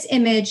in this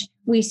image,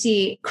 we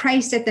see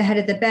Christ at the head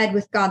of the bed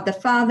with God the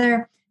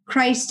Father.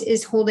 Christ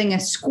is holding a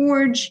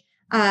scourge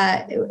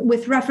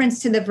with reference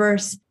to the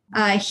verse,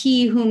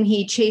 he whom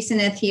he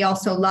chasteneth, he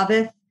also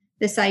loveth.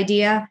 This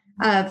idea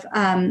of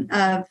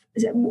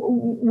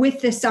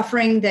with the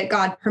suffering that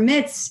God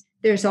permits,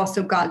 there's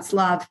also God's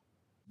love.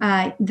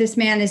 This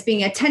man is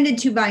being attended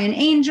to by an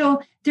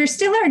angel. There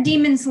still are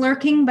demons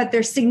lurking, but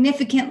they're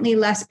significantly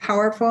less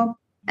powerful.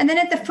 And then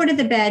at the foot of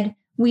the bed,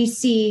 we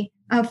see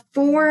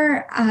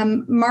 4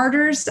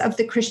 martyrs of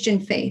the Christian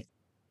faith.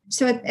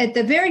 So at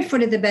the very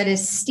foot of the bed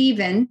is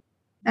Stephen,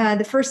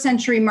 the first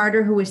century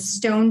martyr who was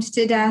stoned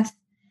to death.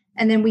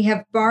 And then we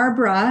have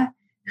Barbara,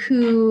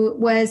 who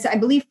was, I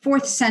believe,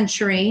 4th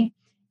century.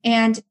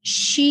 And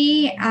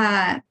she,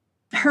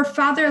 her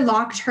father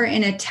locked her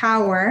in a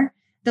tower,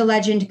 the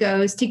legend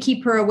goes, to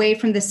keep her away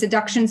from the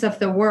seductions of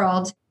the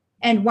world.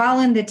 And while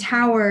in the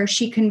tower,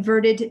 she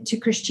converted to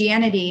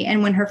Christianity.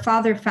 And when her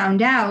father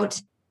found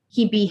out,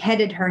 he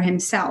beheaded her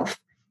himself.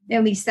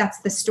 At least that's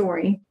the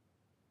story.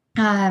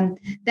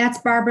 That's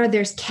Barbara.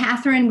 There's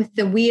Catherine with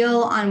the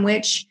wheel on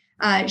which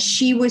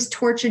she was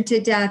tortured to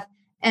death.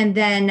 And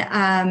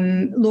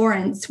then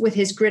Lawrence with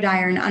his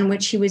gridiron on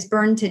which he was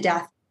burned to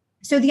death.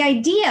 So the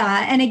idea,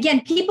 and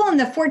again, people in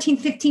the 14th,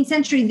 15th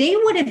century, they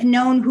would have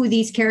known who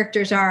these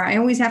characters are. I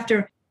always have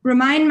to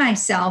remind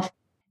myself,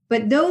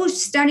 but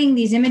those studying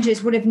these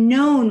images would have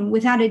known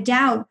without a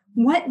doubt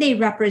what they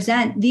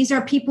represent. These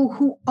are people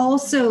who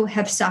also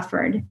have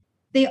suffered.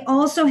 They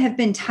also have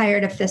been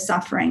tired of the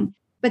suffering,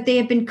 but they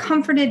have been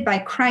comforted by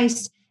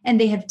Christ and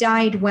they have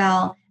died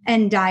well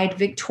and died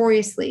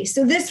victoriously.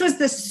 So this was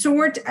the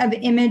sort of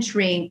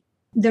imagery,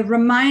 the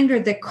reminder,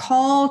 the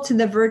call to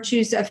the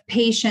virtues of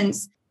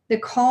patience, the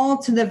call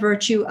to the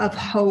virtue of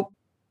hope,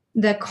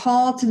 the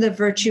call to the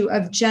virtue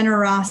of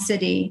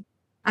generosity.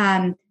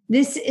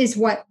 This is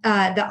what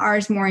the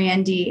Ars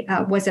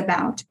Moriendi was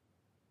about.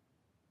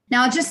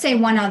 Now, I'll just say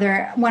one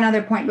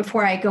other point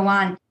before I go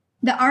on.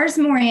 The Ars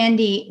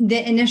Moriendi,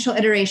 the initial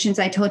iterations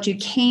I told you,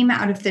 came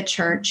out of the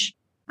church,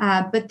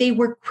 but they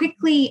were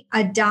quickly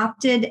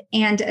adopted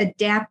and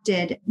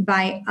adapted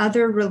by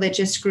other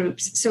religious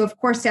groups. So, of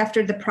course,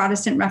 after the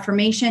Protestant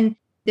Reformation,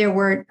 there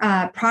were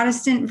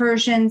Protestant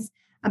versions.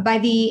 By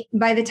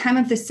the time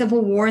of the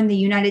Civil War in the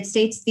United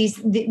States,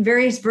 the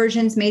various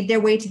versions made their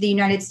way to the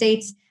United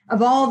States.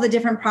 Of all the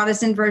different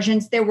Protestant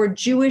versions, there were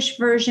Jewish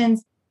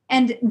versions.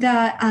 And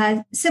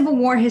the Civil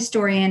War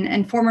historian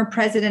and former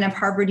president of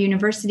Harvard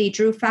University,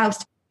 Drew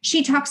Faust,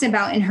 she talks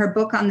about in her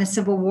book on the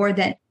Civil War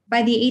that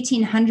by the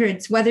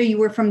 1800s, whether you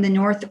were from the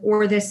North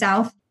or the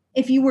South,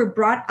 if you were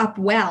brought up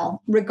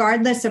well,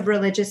 regardless of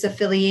religious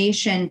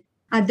affiliation,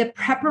 the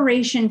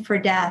preparation for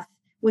death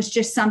was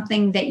just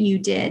something that you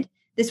did.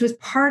 This was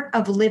part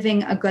of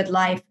living a good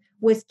life,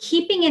 was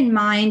keeping in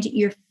mind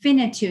your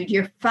finitude,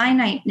 your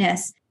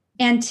finiteness,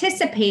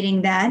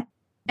 anticipating that,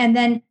 and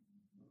then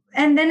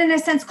in a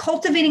sense,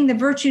 cultivating the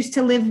virtues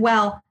to live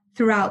well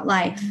throughout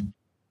life.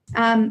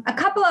 A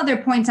couple other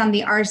points on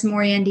the Ars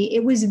Moriendi.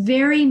 It was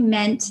very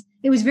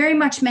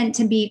much meant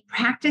to be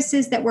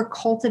practices that were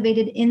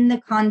cultivated in the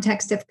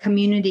context of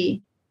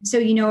community. So,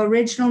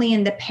 originally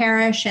in the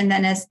parish, and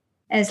then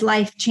as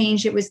life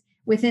changed, it was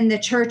within the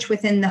church,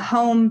 within the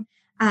home.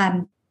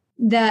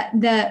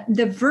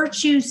 The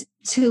virtues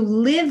to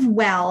live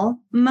well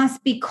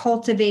must be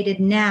cultivated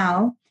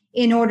now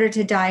in order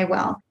to die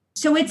well.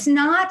 So it's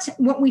not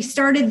what we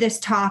started this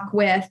talk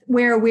with,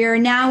 where we're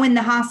now in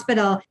the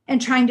hospital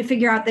and trying to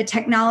figure out the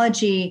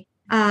technology,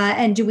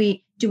 and do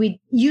we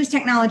use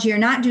technology or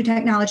not do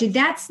technology?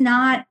 That's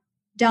not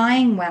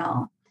dying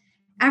well.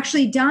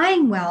 Actually,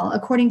 dying well,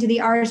 according to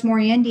the Ars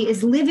Moriendi,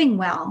 is living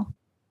well.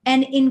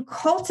 And in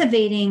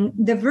cultivating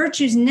the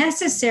virtues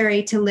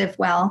necessary to live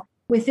well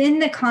within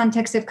the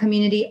context of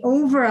community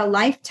over a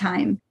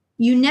lifetime,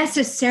 you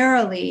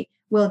necessarily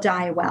will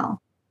die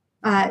well.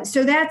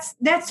 So that's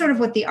sort of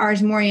what the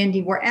Ars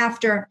Moriendi were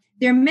after.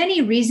 There are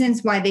many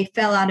reasons why they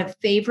fell out of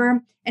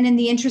favor. And in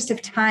the interest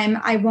of time,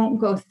 I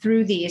won't go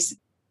through these.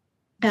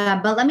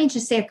 But let me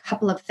just say a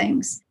couple of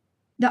things.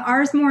 The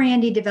Ars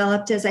Moriendi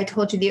developed, as I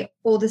told you, the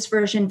oldest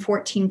version,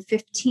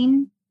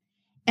 1415.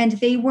 And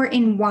they were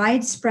in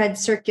widespread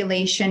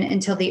circulation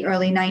until the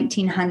early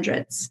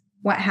 1900s.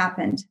 What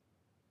happened?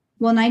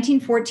 Well,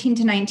 1914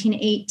 to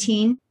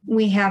 1918,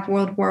 we have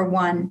World War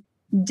I,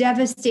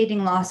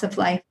 devastating loss of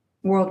life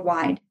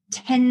worldwide.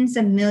 Tens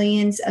of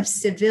millions of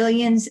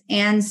civilians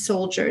and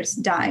soldiers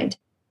died.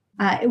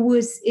 It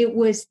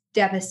was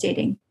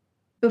devastating.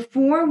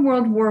 Before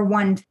World War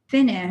I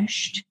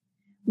finished,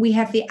 we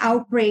have the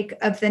outbreak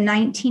of the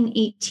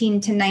 1918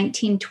 to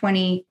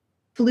 1920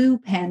 flu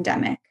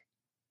pandemic.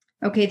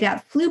 Okay,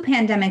 that flu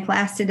pandemic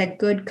lasted a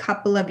good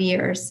couple of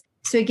years.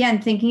 So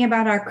again, thinking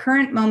about our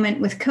current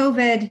moment with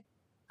COVID,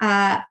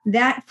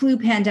 that flu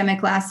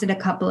pandemic lasted a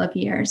couple of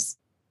years.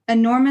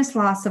 Enormous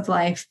loss of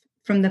life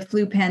from the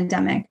flu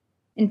pandemic.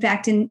 In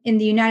fact, in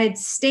the United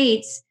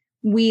States,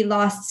 we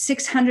lost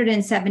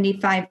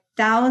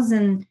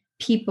 675,000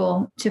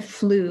 people to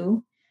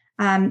flu.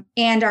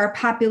 And our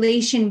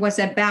population was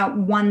about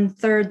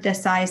 1/3 the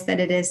size that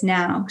it is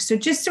now. So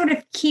just sort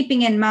of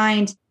keeping in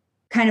mind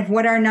kind of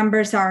what our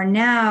numbers are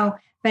now,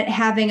 but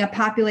having a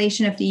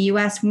population of the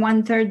US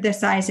 1/3 the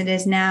size it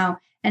is now,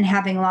 and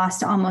having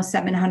lost almost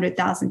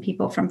 700,000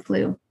 people from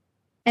flu.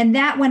 And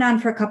that went on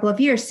for a couple of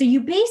years. So you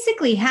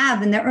basically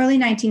have, in the early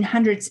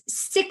 1900s,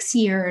 6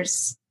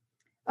 years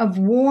of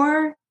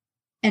war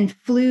and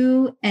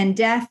flu and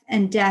death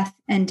and death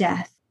and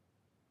death.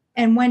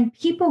 And when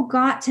people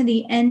got to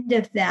the end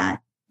of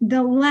that,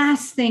 the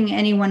last thing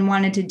anyone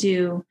wanted to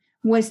do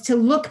was to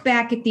look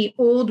back at the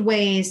old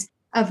ways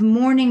of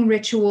mourning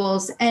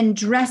rituals and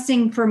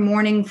dressing for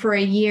mourning for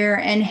a year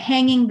and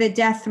hanging the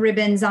death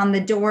ribbons on the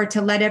door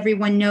to let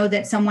everyone know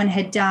that someone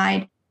had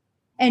died.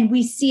 And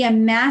we see a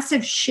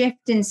massive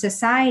shift in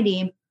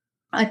society,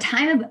 a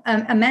time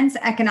of immense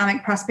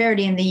economic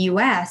prosperity in the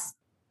US.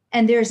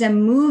 And there's a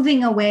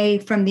moving away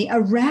from a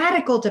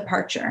radical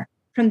departure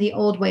from the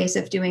old ways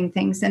of doing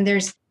things. And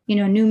there's,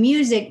 new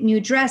music, new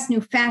dress,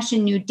 new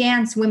fashion, new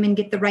dance. Women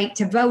get the right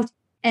to vote.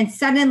 And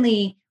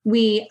suddenly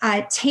we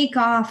take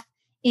off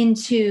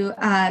into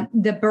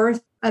the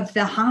birth of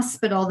the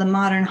hospital, the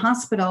modern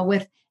hospital,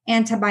 with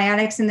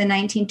antibiotics in the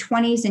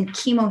 1920s and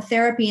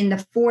chemotherapy in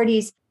the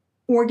 40s,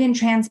 organ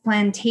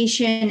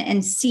transplantation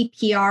and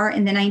CPR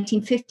in the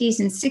 1950s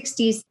and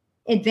 60s,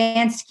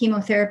 advanced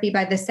chemotherapy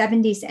by the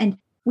 70s. And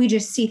we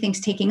just see things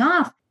taking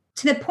off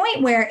to the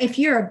point where if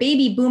you're a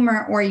baby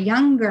boomer or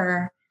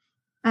younger,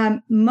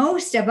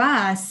 most of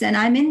us, and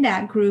I'm in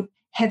that group,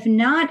 have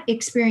not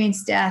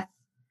experienced death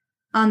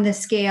on the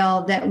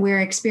scale that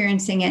we're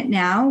experiencing it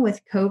now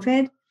with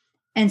COVID,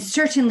 and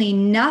certainly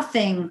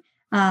nothing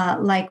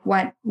like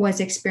what was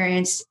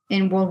experienced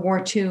in World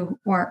War II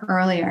or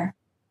earlier.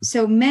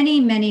 So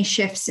many, many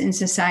shifts in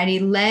society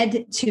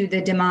led to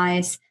the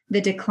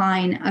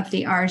decline of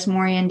the Ars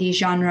Moriendi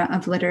genre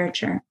of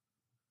literature.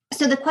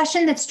 So the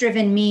question that's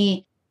driven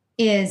me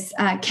is,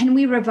 can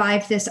we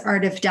revive this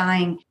art of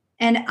dying?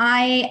 And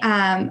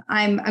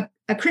I'm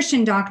a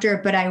Christian doctor,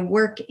 but I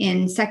work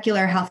in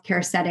secular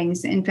healthcare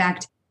settings. In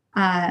fact,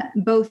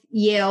 both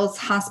Yale's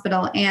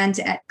hospital and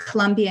at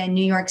Columbia in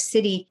New York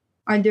City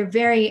are the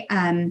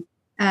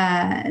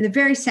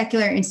very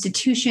secular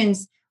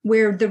institutions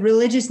where the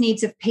religious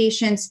needs of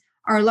patients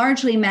are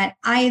largely met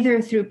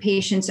either through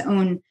patients'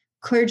 own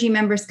clergy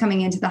members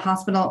coming into the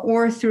hospital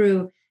or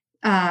through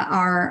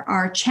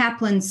our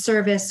chaplain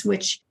service,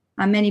 which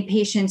many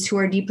patients who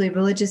are deeply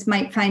religious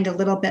might find a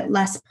little bit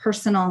less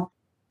personal.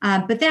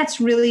 But that's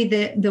really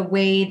the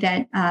way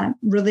that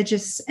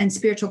religious and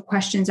spiritual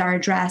questions are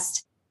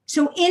addressed.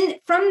 So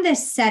from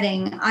this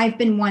setting, I've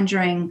been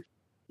wondering,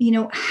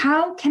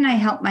 how can I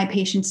help my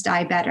patients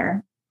die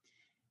better?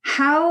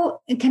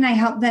 How can I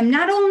help them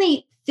not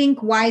only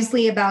think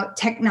wisely about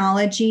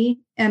technology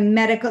and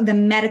the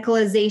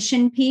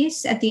medicalization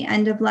piece at the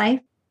end of life,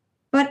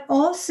 but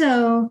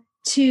also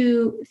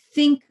to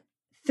think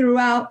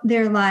throughout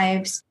their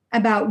lives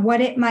about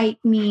what it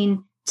might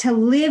mean to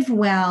live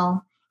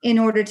well in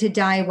order to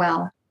die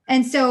well.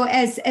 And so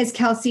as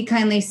Kelsey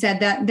kindly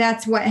said,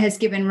 that's what has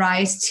given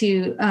rise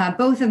to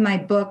both of my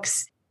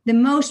books, the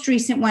most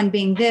recent one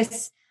being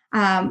this,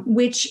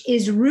 which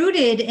is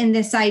rooted in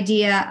this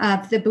idea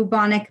of the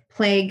bubonic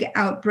plague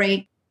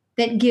outbreak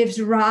that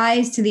gives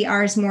rise to the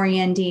Ars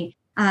Moriendi.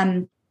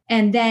 And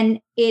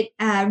then it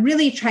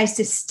really tries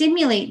to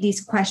stimulate these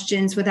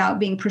questions without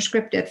being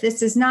prescriptive.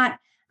 This is not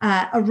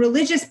a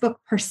religious book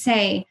per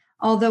se,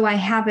 although I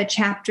have a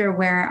chapter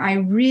where I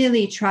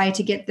really try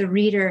to get the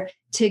reader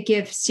to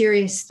give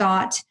serious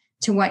thought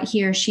to what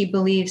he or she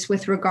believes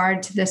with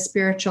regard to the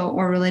spiritual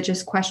or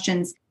religious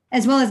questions,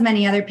 as well as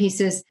many other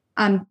pieces.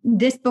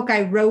 This book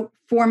I wrote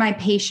for my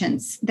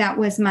patients. That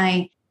was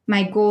my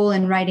goal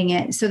in writing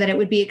it, so that it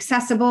would be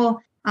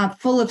accessible,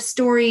 full of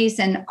stories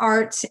and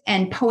art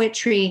and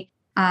poetry,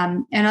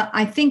 and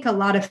I think a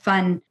lot of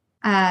fun,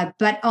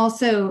 but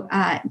also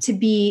to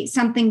be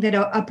something that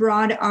a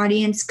broad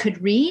audience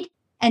could read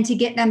and to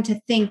get them to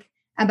think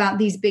about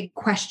these big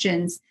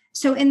questions.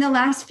 So in the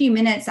last few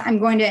minutes, I'm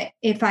going to,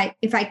 if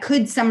I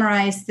could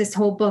summarize this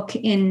whole book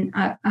in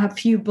a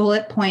few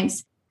bullet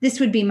points, this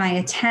would be my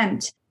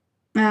attempt.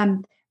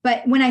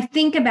 But when I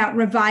think about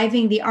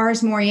reviving the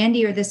Ars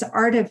Moriendi, or this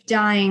art of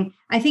dying,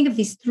 I think of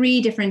these three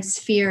different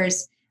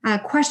spheres: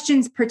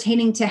 questions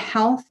pertaining to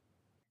health,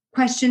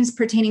 questions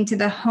pertaining to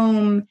the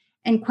home,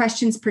 and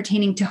questions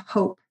pertaining to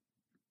hope.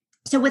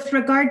 So with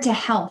regard to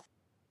health,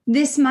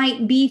 this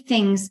might be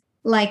things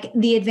like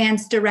the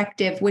advance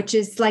directive, which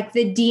is like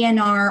the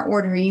DNR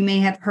order. You may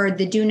have heard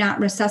the do not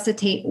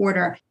resuscitate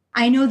order.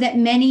 I know that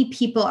many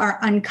people are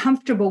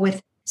uncomfortable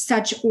with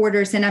such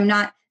orders, and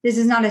this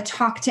is not a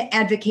talk to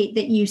advocate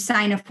that you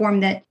sign a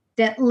form that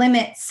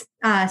limits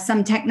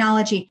some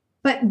technology.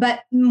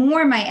 But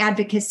more my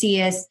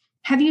advocacy is,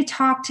 have you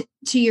talked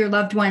to your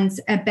loved ones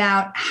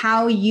about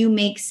how you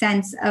make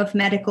sense of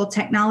medical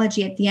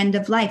technology at the end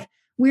of life?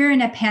 We're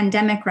in a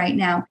pandemic right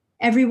now.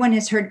 Everyone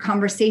has heard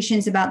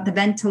conversations about the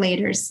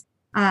ventilators.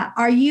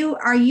 Are you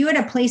at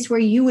a place where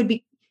you would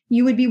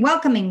be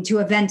welcoming to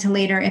a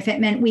ventilator if it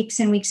meant weeks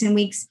and weeks and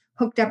weeks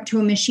hooked up to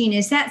a machine?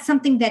 Is that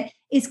something that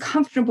is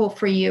comfortable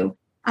for you?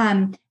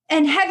 And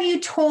have you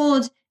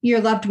told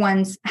your loved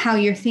ones how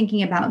you're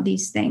thinking about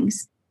these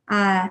things?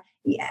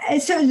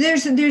 So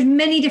there's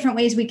many different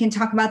ways we can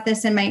talk about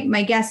this. And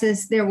my guess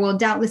is there will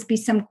doubtless be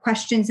some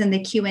questions in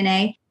the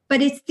Q&A,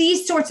 but it's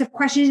these sorts of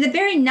questions, the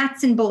very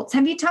nuts and bolts.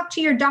 Have you talked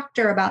to your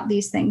doctor about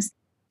these things?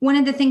 One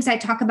of the things I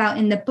talk about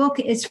in the book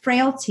is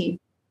frailty.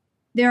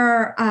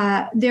 There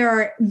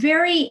are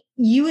very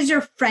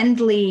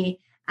user-friendly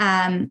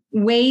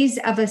ways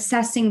of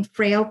assessing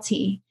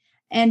frailty.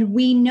 And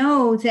we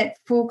know that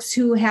folks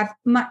who have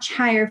much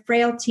higher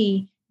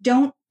frailty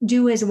don't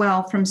do as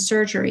well from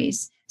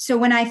surgeries. So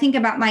when I think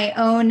about my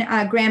own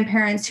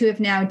grandparents who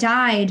have now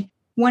died,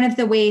 one of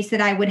the ways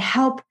that I would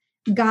help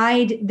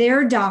guide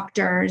their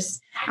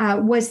doctors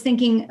was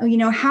thinking,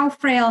 how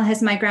frail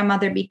has my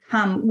grandmother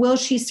become? Will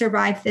she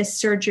survive this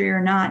surgery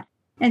or not?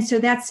 And so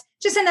that's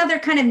just another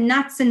kind of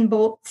nuts and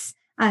bolts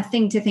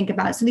thing to think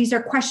about. So these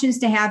are questions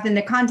to have in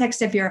the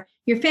context of your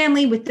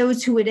family, with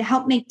those who would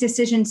help make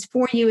decisions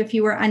for you if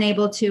you were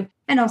unable to,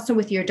 and also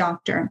with your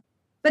doctor.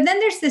 But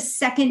then there's the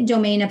second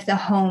domain of the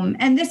home.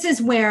 And this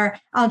is where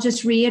I'll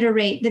just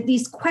reiterate that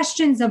these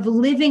questions of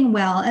living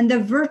well and the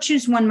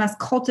virtues one must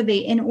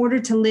cultivate in order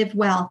to live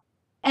well,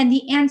 and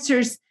the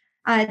answers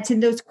to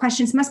those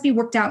questions must be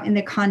worked out in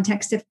the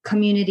context of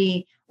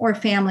community or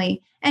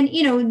family. And,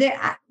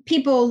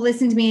 people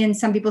listen to me and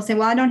some people say,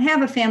 well, I don't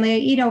have a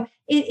family.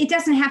 It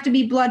doesn't have to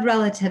be blood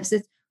relatives.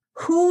 It's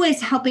who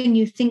is helping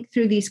you think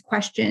through these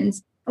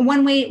questions. And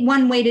one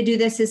way to do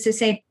this is to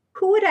say,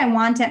 who would I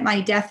want at my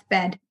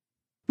deathbed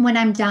when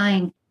I'm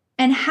dying?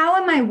 And how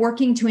am I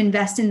working to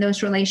invest in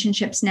those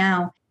relationships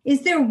now?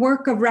 Is there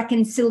work of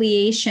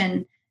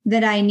reconciliation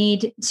that I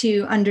need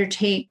to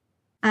undertake?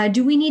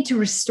 Do we need to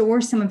restore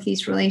some of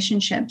these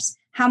relationships?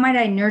 How might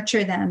I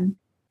nurture them?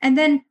 And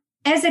then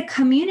as a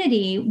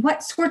community,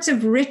 what sorts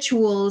of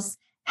rituals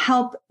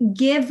help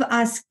give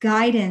us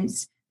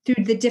guidance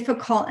through the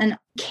difficult and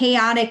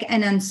chaotic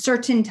and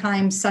uncertain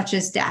times such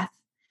as death?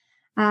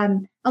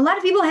 A lot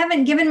of people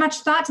haven't given much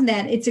thought to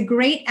that. It's a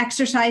great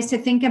exercise to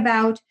think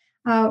about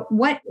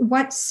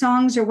what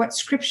songs or what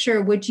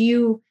scripture would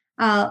you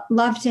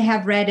love to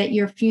have read at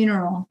your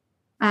funeral?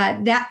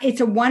 That it's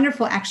a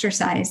wonderful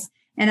exercise.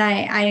 And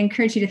I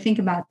encourage you to think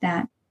about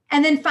that.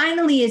 And then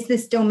finally is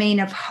this domain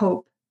of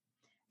hope.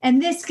 And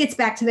this gets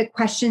back to the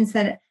questions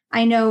that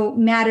I know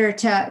matter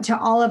to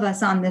all of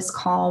us on this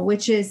call,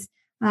 which is,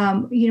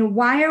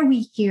 why are we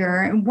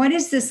here? And what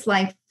is this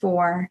life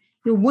for?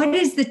 What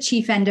is the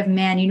chief end of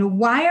man?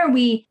 Why are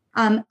we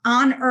on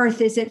earth?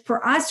 Is it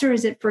for us or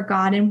is it for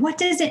God? And what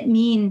does it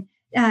mean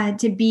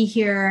to be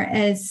here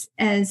as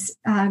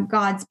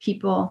God's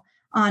people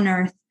on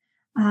earth?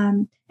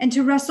 And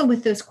to wrestle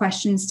with those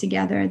questions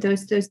together,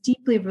 those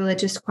deeply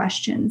religious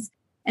questions.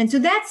 And so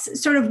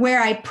that's sort of where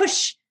I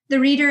push the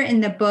reader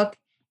in the book.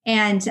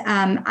 And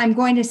I'm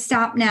going to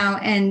stop now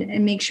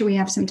and make sure we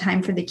have some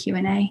time for the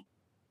Q&A.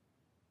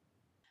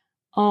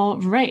 All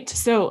right.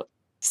 So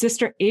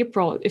Sister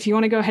April, if you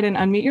want to go ahead and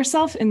unmute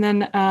yourself, and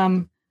then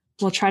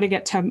we'll try to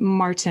get to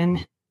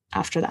Martin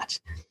after that.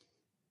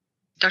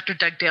 Dr.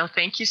 Dugdale,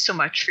 thank you so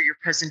much for your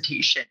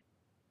presentation.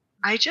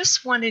 I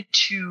just wanted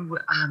to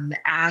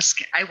ask,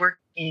 I work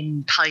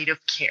in palliative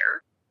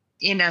care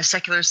in a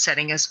secular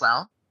setting as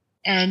well.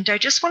 And I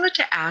just wanted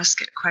to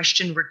ask a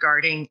question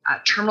regarding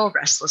terminal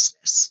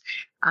restlessness.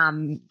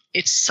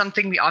 It's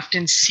something we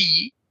often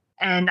see,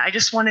 and I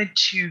just wanted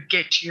to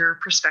get your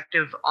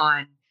perspective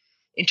on,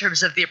 in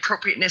terms of the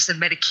appropriateness of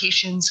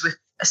medications with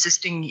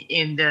assisting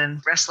in the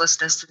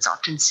restlessness that's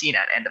often seen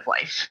at end of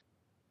life.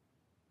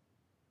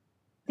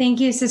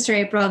 Thank you, Sister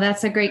April.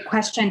 That's a great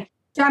question.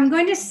 So I'm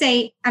going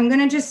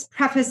to just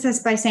preface this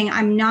by saying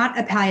I'm not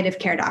a palliative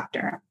care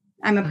doctor.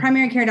 I'm a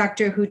primary care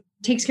doctor who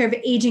takes care of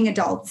aging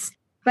adults.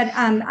 But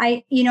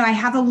I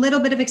have a little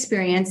bit of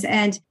experience,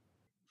 and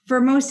for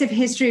most of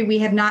history, we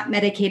have not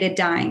medicated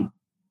dying,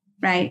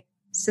 right?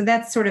 So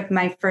that's sort of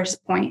my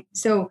first point.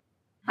 So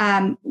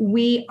I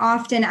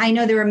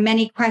know there were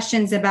many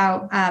questions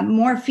about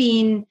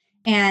morphine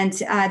and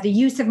the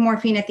use of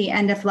morphine at the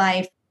end of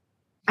life.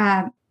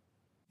 And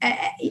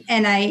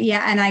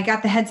I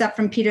got the heads up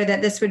from Peter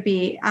that this would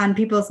be on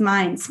people's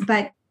minds.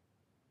 But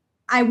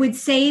I would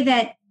say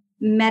that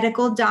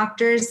medical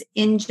doctors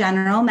in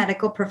general,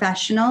 medical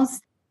professionals,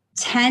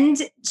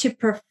 tend to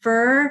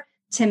prefer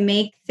to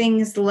make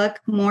things look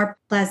more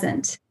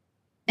pleasant.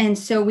 And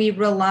so we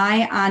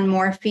rely on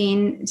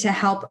morphine to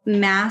help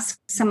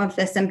mask some of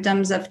the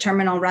symptoms of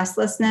terminal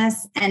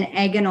restlessness and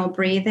agonal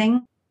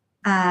breathing.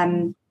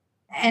 And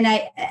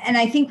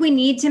I think we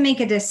need to make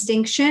a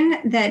distinction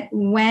that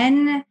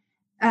when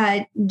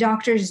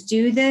doctors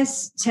do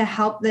this to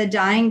help the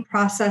dying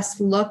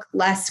process look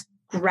less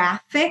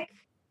graphic.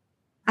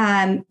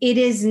 It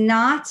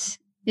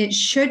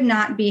should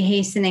not be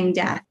hastening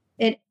death.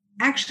 It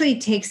actually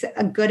takes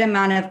a good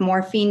amount of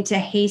morphine to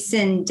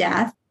hasten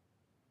death.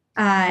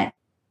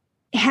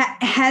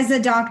 Has a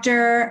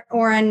doctor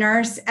or a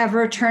nurse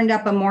ever turned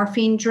up a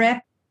morphine drip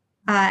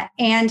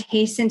and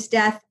hastened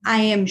death? I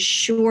am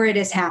sure it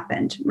has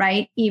happened,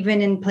 right?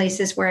 Even in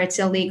places where it's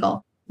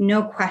illegal,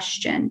 no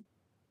question.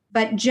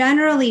 But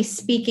generally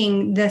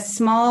speaking, the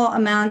small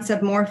amounts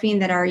of morphine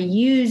that are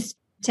used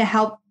to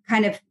help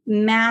kind of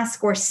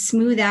mask or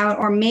smooth out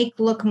or make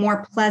look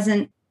more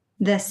pleasant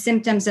the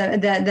symptoms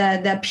of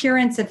the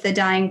appearance of the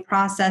dying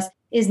process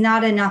is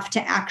not enough to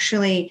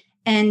actually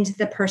end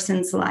the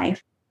person's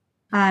life.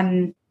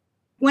 When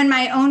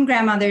my own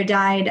grandmother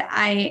died,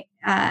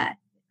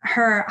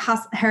 her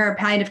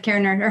palliative care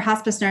nurse, her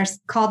hospice nurse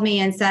called me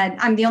and said,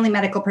 I'm the only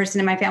medical person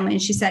in my family.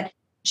 And she said,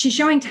 she's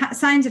showing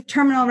signs of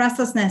terminal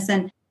restlessness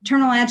and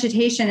terminal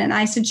agitation. And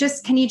I said,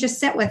 can you just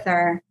sit with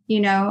her?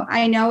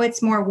 I know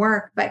it's more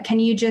work, but can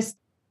you just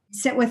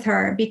sit with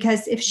her?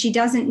 Because if she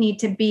doesn't need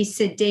to be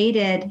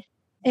sedated,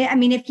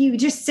 if you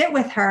just sit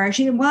with her,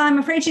 I'm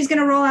afraid she's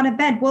going to roll out of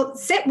bed. Well,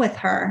 sit with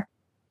her.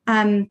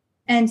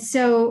 And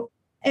so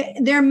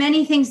there are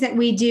many things that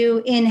we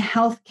do in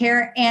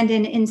healthcare and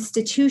in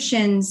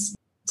institutions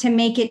to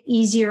make it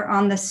easier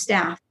on the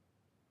staff.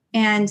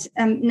 And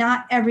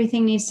not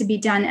everything needs to be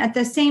done at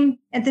the same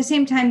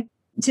time.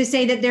 To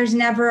say that there's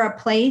never a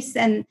place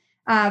and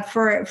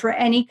for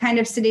any kind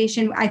of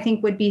sedation, I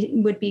think would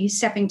be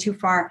stepping too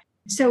far.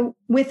 So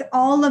with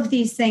all of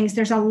these things,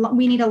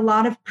 we need a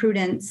lot of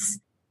prudence,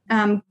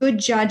 good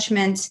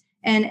judgment,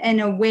 and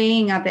a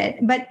weighing of it.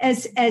 But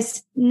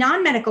as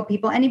non-medical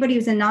people, anybody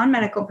who's a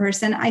non-medical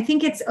person, I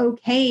think it's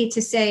okay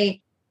to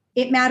say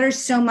it matters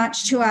so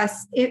much to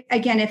us,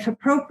 if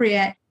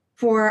appropriate,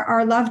 for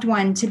our loved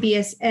one to be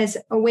as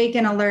awake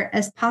and alert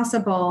as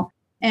possible.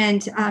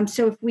 And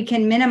so if we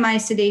can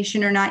minimize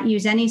sedation or not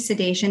use any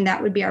sedation,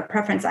 that would be our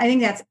preference. I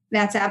think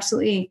that's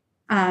absolutely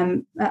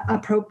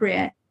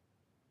appropriate.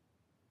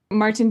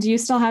 Martin, do you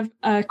still have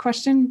a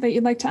question that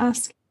you'd like to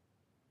ask?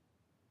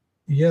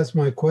 Yes,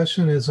 my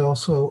question is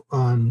also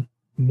on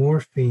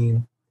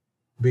morphine,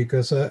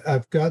 because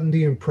I've gotten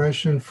the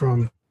impression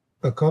from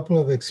a couple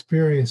of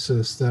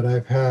experiences that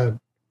I've had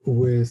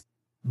with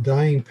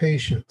dying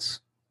patients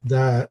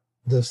that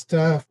the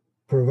staff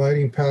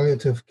providing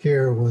palliative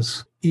care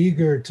was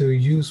eager to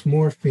use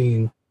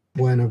morphine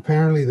when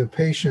apparently the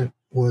patient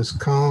was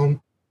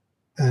calm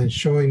and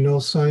showing no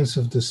signs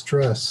of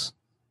distress.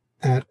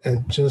 And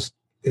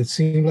it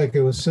seemed like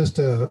it was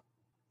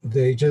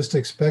they just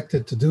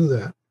expected to do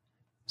that.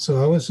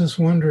 So I was just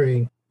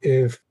wondering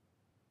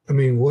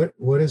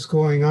what is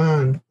going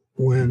on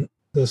when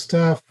the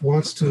staff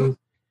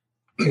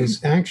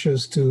is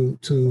anxious to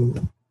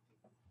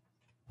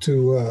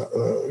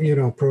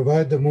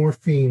provide the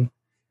morphine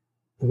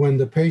when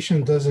the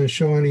patient doesn't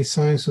show any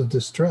signs of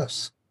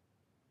distress?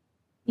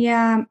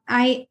 Yeah,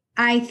 I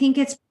think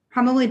it's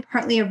probably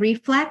partly a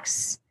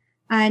reflex,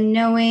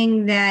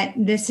 knowing that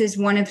this is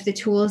one of the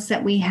tools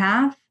that we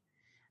have.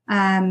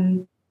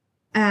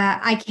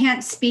 I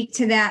can't speak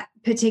to that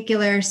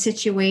particular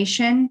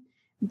situation,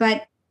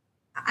 but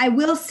I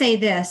will say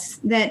this,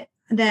 that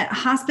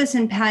hospice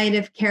and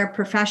palliative care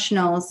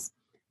professionals,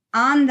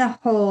 on the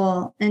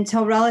whole,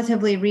 until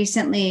relatively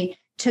recently,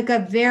 took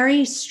a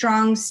very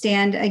strong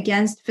stand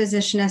against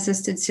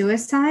physician-assisted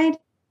suicide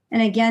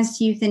and against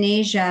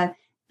euthanasia,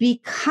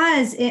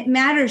 because it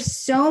matters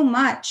so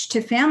much to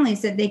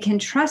families that they can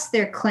trust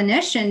their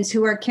clinicians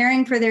who are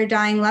caring for their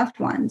dying loved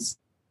ones,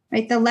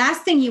 right? The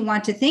last thing you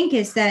want to think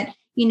is that,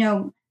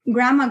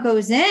 grandma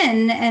goes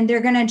in and they're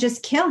going to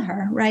just kill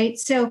her, right?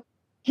 So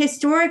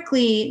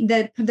historically,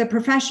 the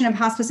profession of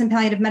hospice and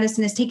palliative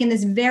medicine has taken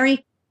this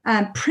very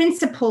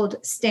principled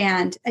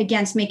stand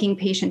against making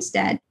patients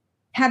dead.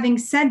 Having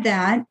said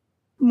that,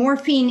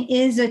 morphine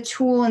is a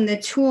tool in the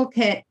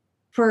toolkit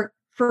for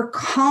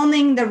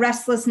calming the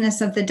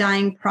restlessness of the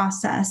dying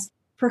process,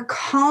 for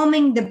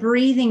calming the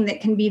breathing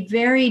that can be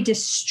very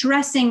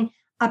distressing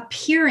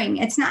appearing.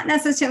 It's not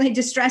necessarily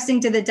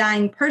distressing to the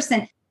dying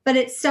person, but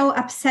it's so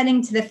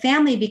upsetting to the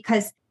family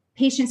because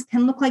patients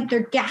can look like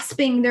they're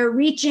gasping, they're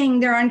reaching,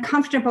 they're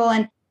uncomfortable,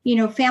 and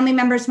family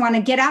members want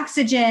to get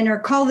oxygen or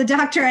call the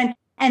doctor,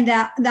 and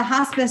the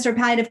hospice or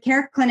palliative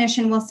care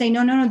clinician will say,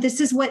 no,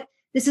 this is what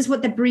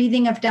the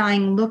breathing of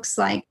dying looks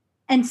like.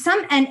 And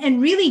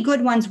and really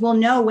good ones will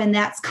know when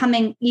that's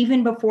coming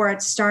even before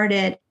it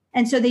started.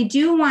 And so they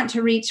do want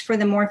to reach for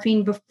the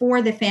morphine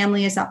before the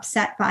family is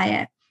upset by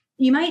it.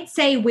 You might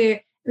say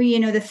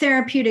the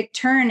therapeutic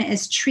turn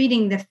is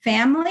treating the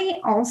family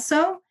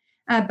also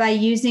by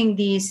using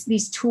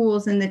these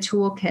tools in the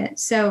toolkit.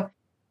 So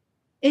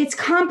it's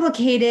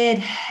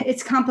complicated.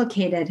 It's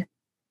complicated.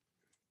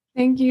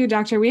 Thank you,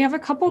 Doctor. We have a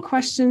couple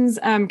questions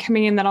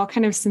coming in that I'll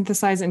kind of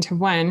synthesize into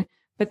one,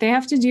 but they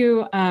have to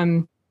do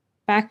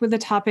back with the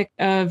topic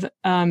of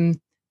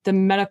the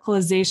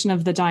medicalization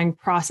of the dying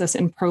process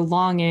and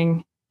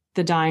prolonging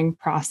the dying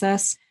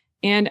process.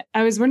 And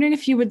I was wondering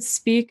if you would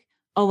speak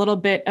a little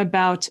bit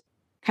about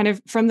kind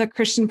of from the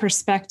Christian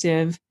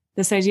perspective,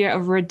 this idea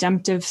of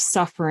redemptive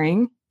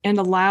suffering and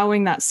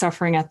allowing that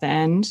suffering at the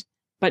end,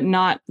 but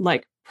not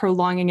like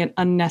prolonging it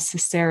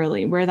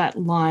unnecessarily, where that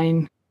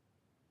line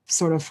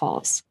sort of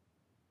falls.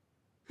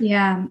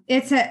 Yeah,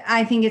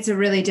 I think it's a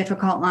really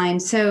difficult line.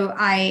 So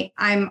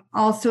I'm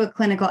also a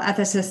clinical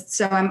ethicist.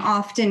 So I'm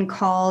often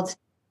called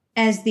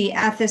as the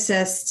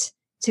ethicist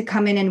to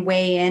come in and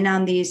weigh in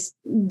on these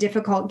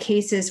difficult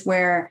cases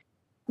where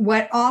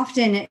what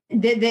often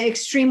the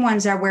extreme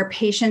ones are where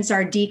patients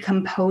are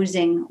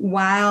decomposing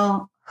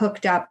while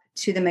hooked up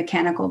to the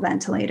mechanical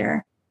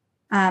ventilator.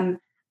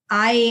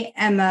 I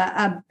am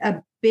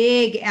a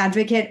big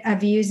advocate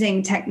of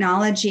using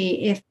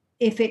technology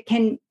if it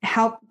can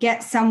help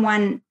get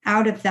someone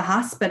out of the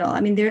hospital.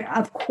 I mean, there,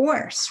 of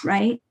course,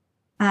 right?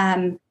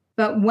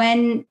 But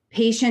when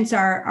patients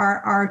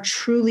are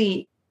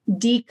truly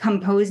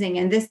decomposing,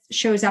 and this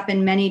shows up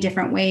in many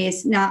different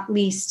ways, not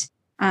least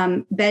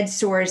bed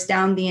sores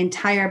down the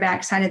entire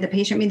backside of the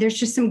patient. I mean, there's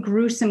just some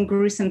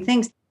gruesome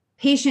things.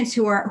 Patients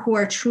who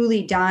are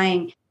truly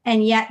dying,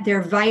 and yet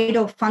their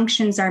vital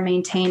functions are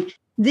maintained.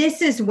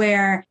 This is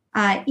where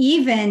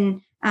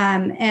even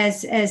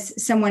as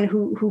someone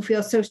who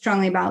feels so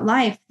strongly about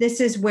life,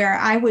 this is where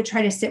I would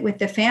try to sit with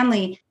the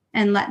family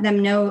and let them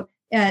know,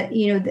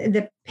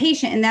 the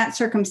patient in that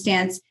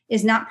circumstance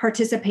is not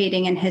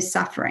participating in his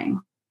suffering,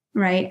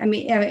 right? I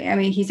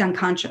mean, he's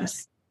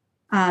unconscious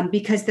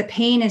because the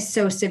pain is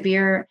so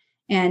severe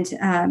and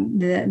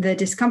the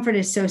discomfort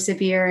is so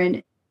severe.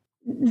 And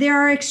there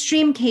are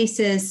extreme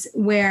cases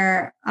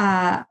where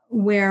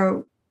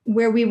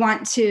we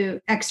want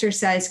to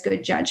exercise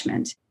good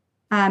judgment.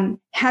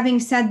 Having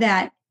said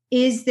that,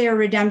 is there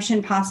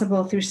redemption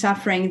possible through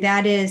suffering?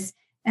 That is,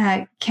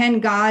 can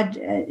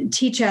God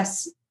teach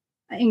us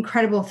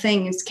incredible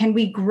things? Can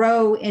we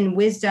grow in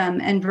wisdom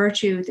and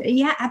virtue?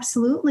 Yeah,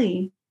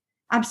 absolutely.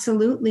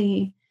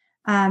 Absolutely.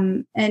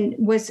 And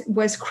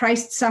was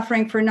Christ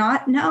suffering for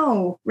naught?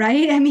 No,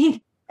 right? I mean,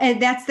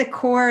 that's the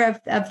core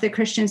of the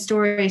Christian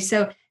story.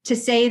 So to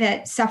say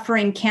that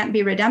suffering can't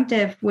be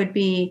redemptive would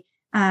be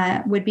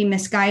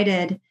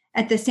misguided.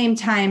 At the same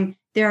time,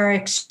 there are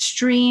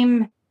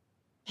extreme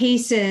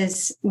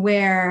cases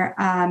where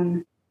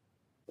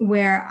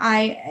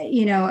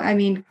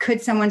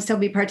could someone still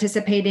be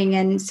participating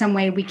in some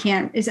way? We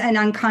can't. Is an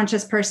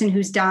unconscious person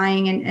who's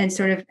dying and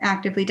sort of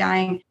actively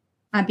dying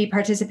be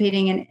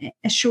participating in?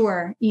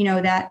 Sure,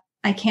 that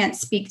I can't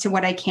speak to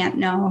what I can't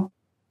know,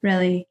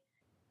 really.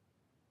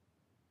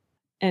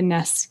 And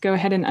Ness, go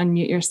ahead and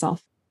unmute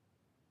yourself.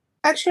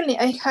 Actually,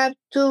 I have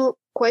two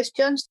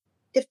questions.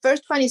 The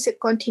first one is a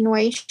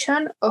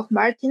continuation of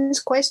Martin's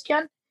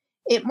question.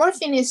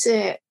 Morphine is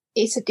a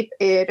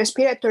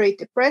respiratory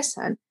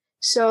depressant.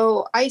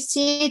 So I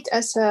see it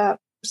as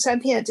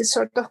something that is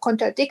sort of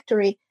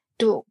contradictory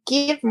to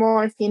give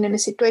morphine in a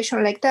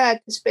situation like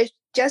that, especially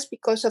just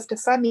because of the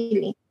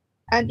family.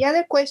 And the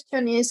other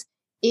question is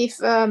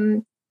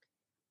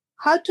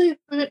how do you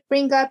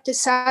bring up the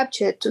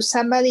subject to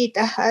somebody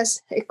that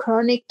has a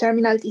chronic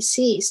terminal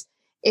disease?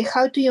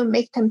 How do you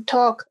make them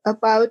talk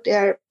about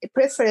their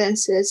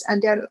preferences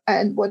and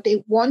what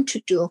they want to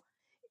do?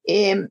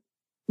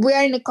 We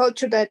are in a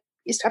culture that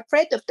is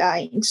afraid of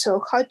dying.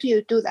 So how do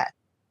you do that?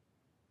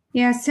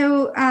 Yeah.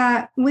 So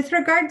with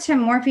regard to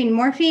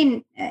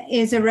morphine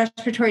is a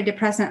respiratory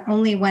depressant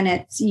only when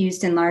it's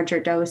used in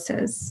larger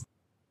doses.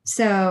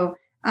 So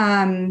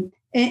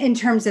in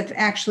terms of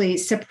actually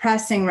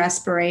suppressing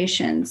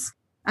respirations,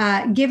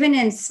 given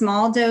in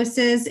small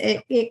doses,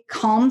 it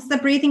calms the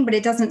breathing, but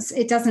it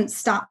doesn't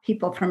stop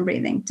people from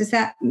breathing. Does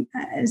that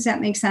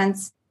make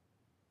sense?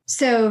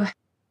 So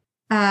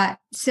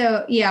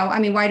yeah, I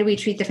mean, why do we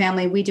treat the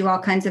family? We do all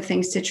kinds of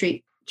things to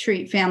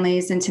treat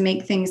families and to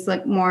make things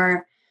look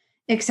more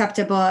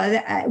acceptable.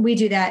 We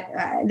do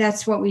that.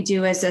 That's what we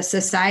do as a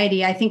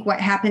society. I think what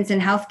happens in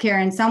healthcare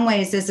in some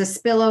ways is a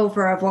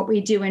spillover of what we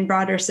do in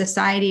broader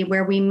society,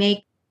 where we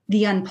make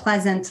the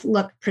unpleasant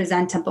look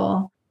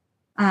presentable.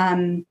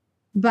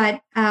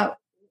 But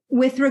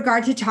with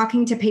regard to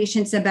talking to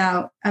patients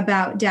about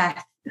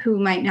death who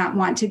might not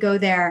want to go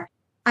there,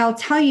 I'll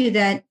tell you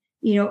that,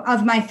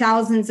 of my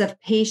thousands of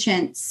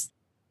patients,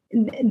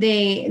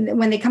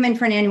 when they come in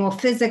for an annual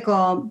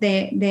physical,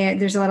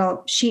 there's a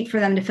little sheet for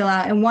them to fill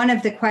out. And one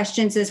of the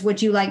questions is, would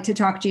you like to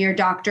talk to your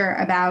doctor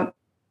about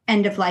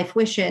end of life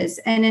wishes?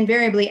 And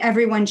invariably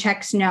everyone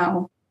checks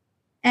no.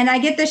 And I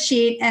get the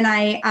sheet and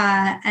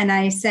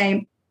I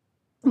say,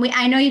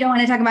 I know you don't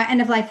want to talk about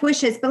end of life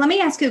wishes, but let me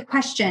ask you a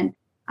question.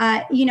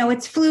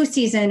 It's flu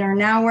season, or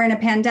now we're in a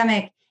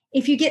pandemic.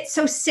 If you get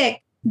so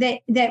sick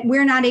that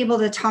we're not able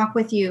to talk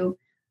with you,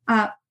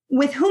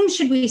 with whom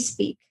should we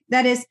speak?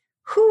 That is,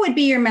 who would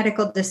be your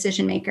medical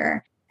decision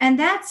maker? And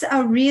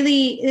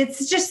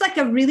it's just like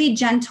a really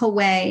gentle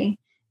way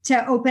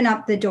to open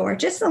up the door,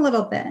 just a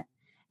little bit.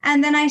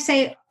 And then I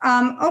say,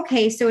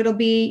 okay, so it'll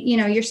be,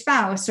 your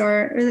spouse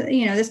or,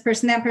 this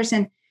person, that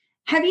person.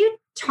 Have you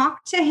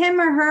talked to him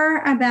or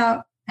her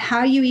about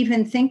how you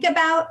even think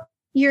about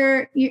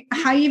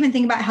how you even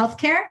think about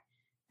healthcare?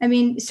 I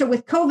mean, so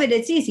with COVID,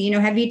 it's easy.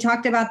 Have you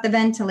talked about the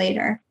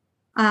ventilator?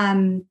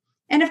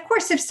 And of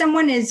course, if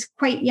someone is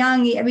quite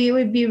young, I mean, it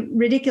would be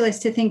ridiculous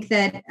to think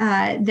that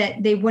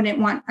that they wouldn't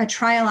want a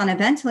trial on a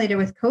ventilator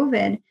with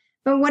COVID.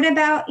 But what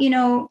about,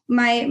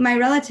 my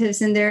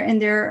relatives in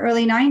their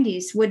early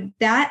 90s? Would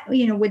that,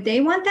 would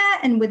they want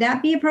that? And would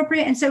that be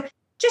appropriate? And so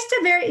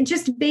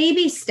just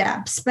baby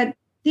steps, but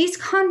these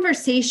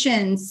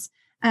conversations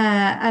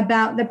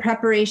about the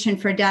preparation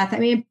for death. I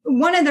mean,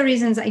 one of the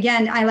reasons,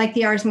 again, I like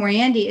the Ars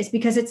Moriendi is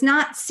because it's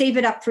not save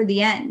it up for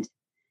the end.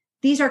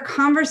 These are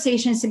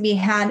conversations to be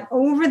had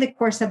over the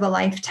course of a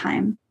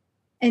lifetime.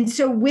 And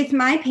so with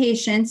my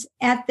patients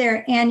at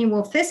their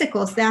annual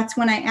physicals, that's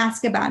when I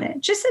ask about it.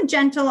 Just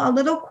a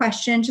little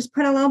question, just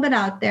put a little bit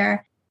out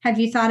there. Have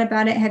you thought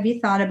about it? Have you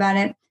thought about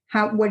it?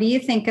 What do you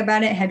think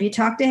about it? Have you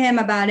talked to him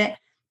about it?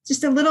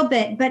 Just a little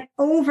bit. But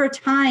over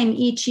time,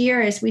 each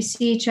year, as we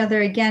see each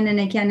other again and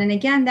again and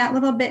again, that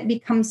little bit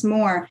becomes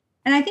more.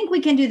 And I think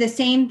we can do the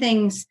same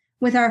things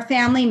with our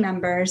family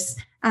members.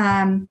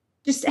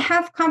 Just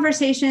have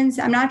conversations.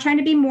 I'm not trying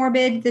to be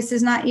morbid. This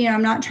is not,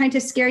 I'm not trying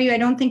to scare you. I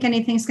don't think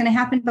anything's going to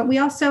happen. But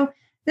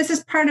this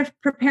is part of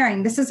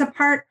preparing. This is a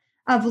part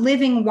of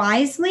living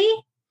wisely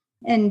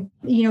and,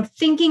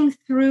 thinking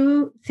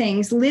through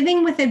things,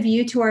 living with a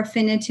view to our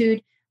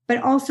finitude,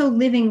 but also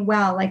living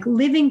well, like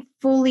living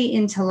fully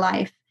into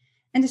life.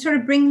 And to sort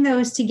of bring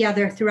those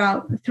together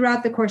throughout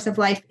the course of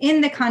life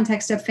in the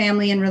context of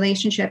family and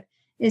relationship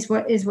is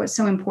what's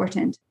so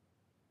important.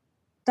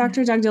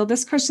 Dr. Dugdale,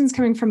 this question is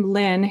coming from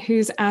Lynn,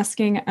 who's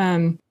asking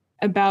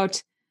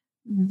about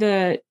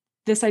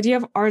this idea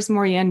of Ars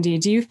Moriendi.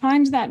 Do you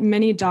find that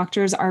many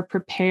doctors are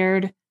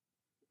prepared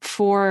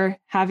for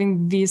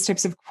having these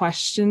types of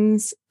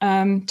questions,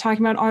 talking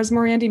about Ars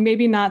Moriendi?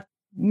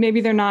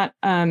 Maybe they're not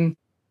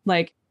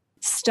like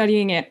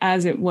studying it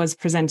as it was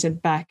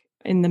presented back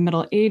in the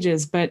Middle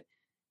Ages, but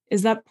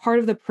is that part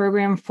of the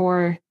program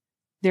for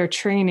their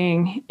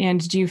training?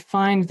 And do you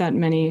find that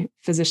many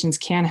physicians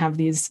can have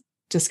these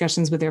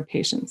discussions with their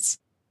patients?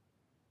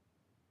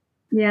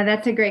 Yeah,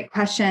 that's a great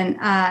question.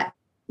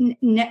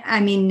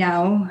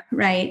 No,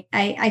 right?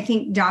 I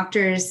think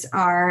doctors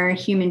are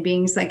human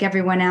beings like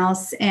everyone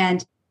else.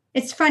 And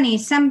it's funny,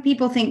 some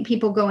people think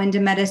people go into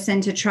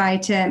medicine to try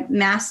to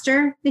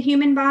master the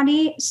human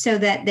body so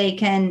that they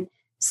can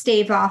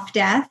stave off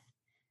death.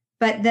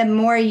 But the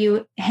more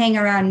you hang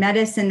around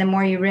medicine, the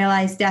more you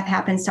realize death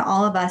happens to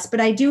all of us. But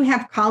I do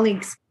have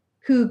colleagues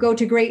who go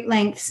to great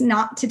lengths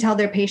not to tell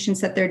their patients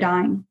that they're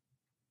dying,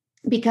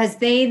 because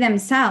they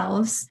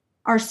themselves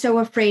are so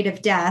afraid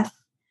of death.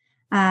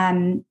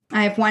 I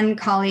have one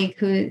colleague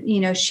who,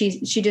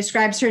 she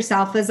describes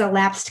herself as a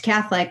lapsed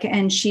Catholic,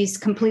 and she's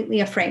completely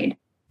afraid.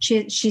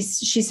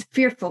 She's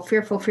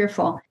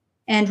fearful.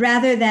 And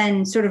rather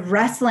than sort of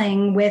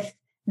wrestling with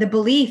the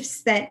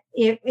beliefs that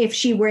if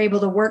she were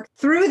able to work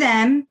through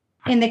them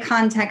in the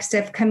context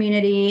of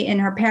community, in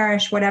her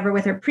parish, whatever,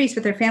 with her priest,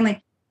 with her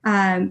family,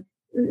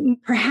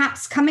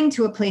 perhaps coming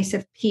to a place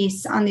of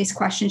peace on these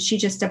questions, she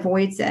just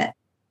avoids it.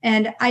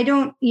 And I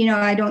don't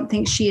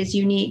think she is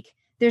unique.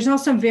 There's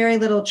also very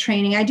little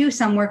training. I do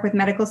some work with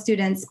medical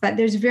students, but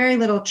there's very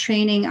little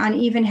training on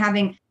even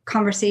having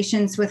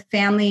conversations with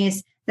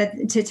families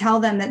to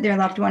tell them that their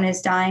loved one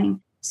is dying.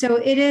 So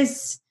it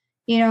is,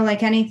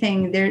 like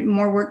anything,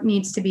 more work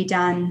needs to be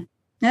done. And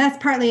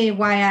that's partly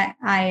why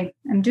I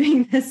am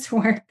doing this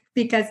work,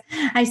 because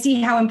I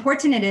see how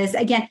important it is,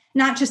 again,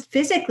 not just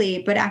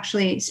physically, but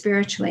actually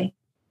spiritually.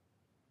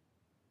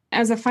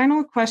 As a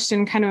final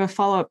question, kind of a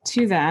follow-up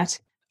to that,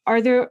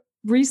 are there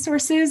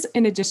resources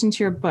in addition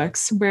to your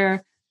books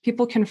where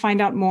people can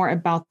find out more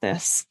about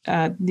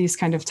these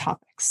kind of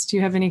topics? Do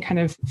you have any kind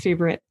of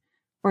favorite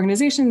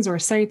organizations or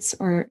sites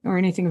or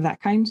anything of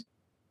that kind?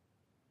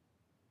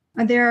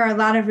 There are a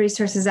lot of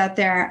resources out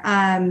there.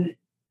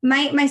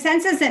 My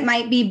sense is it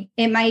might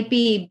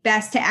be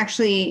best to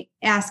actually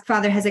ask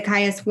Father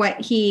Hezekiah what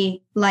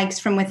he likes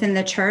from within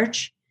the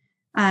church.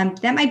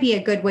 That might be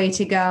a good way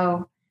to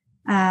go.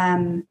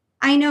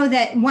 I know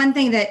that one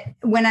thing that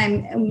when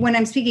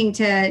I'm speaking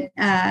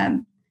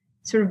to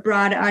sort of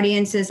broad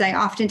audiences, I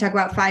often talk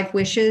about 5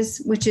 wishes,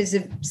 which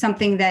is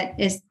something that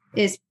is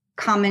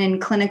common in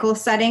clinical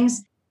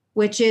settings,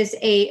 which is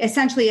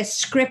essentially a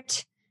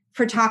script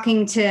for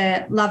talking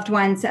to loved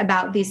ones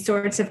about these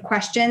sorts of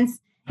questions.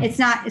 It's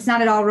not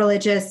at all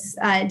religious.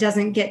 It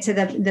doesn't get to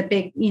the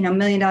big, $1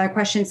 million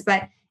questions,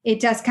 but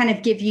it does kind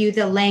of give you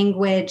the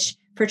language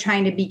for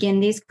trying to begin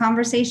these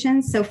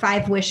conversations. So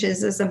 5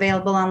 wishes is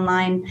available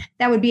online.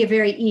 That would be a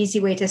very easy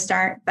way to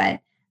start. But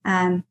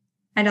I'd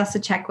also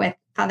check with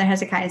Father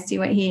Hezekiah, see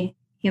what he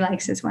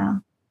likes as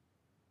well.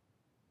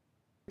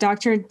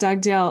 Dr.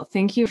 Dugdale,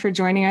 thank you for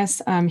joining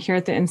us here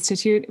at the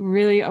Institute.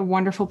 Really a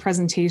wonderful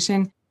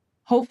presentation.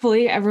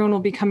 Hopefully everyone will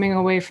be coming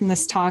away from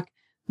this talk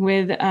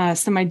with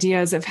some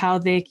ideas of how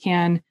they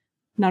can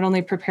not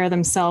only prepare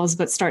themselves,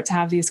 but start to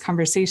have these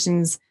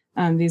conversations,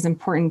 these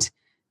important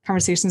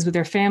conversations with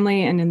their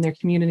family and in their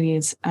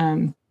communities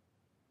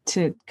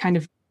to kind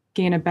of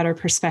gain a better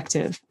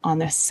perspective on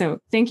this. So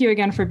thank you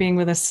again for being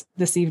with us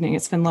this evening.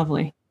 It's been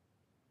lovely.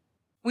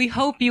 We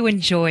hope you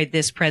enjoyed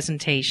this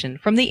presentation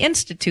from the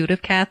Institute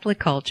of Catholic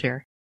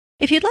Culture.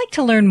 If you'd like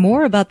to learn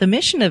more about the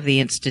mission of the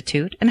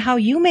Institute and how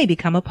you may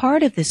become a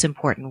part of this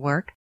important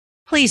work,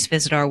 please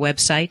visit our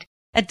website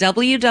at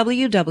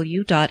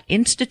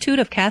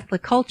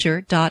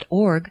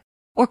www.instituteofcatholicculture.org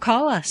or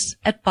call us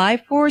at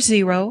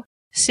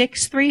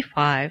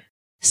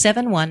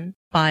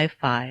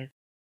 540-635-7155.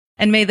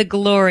 And may the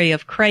glory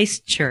of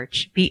Christ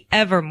Church be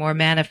ever more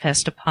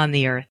manifest upon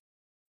the earth.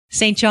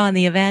 St. John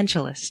the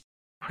Evangelist,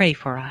 pray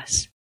for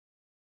us.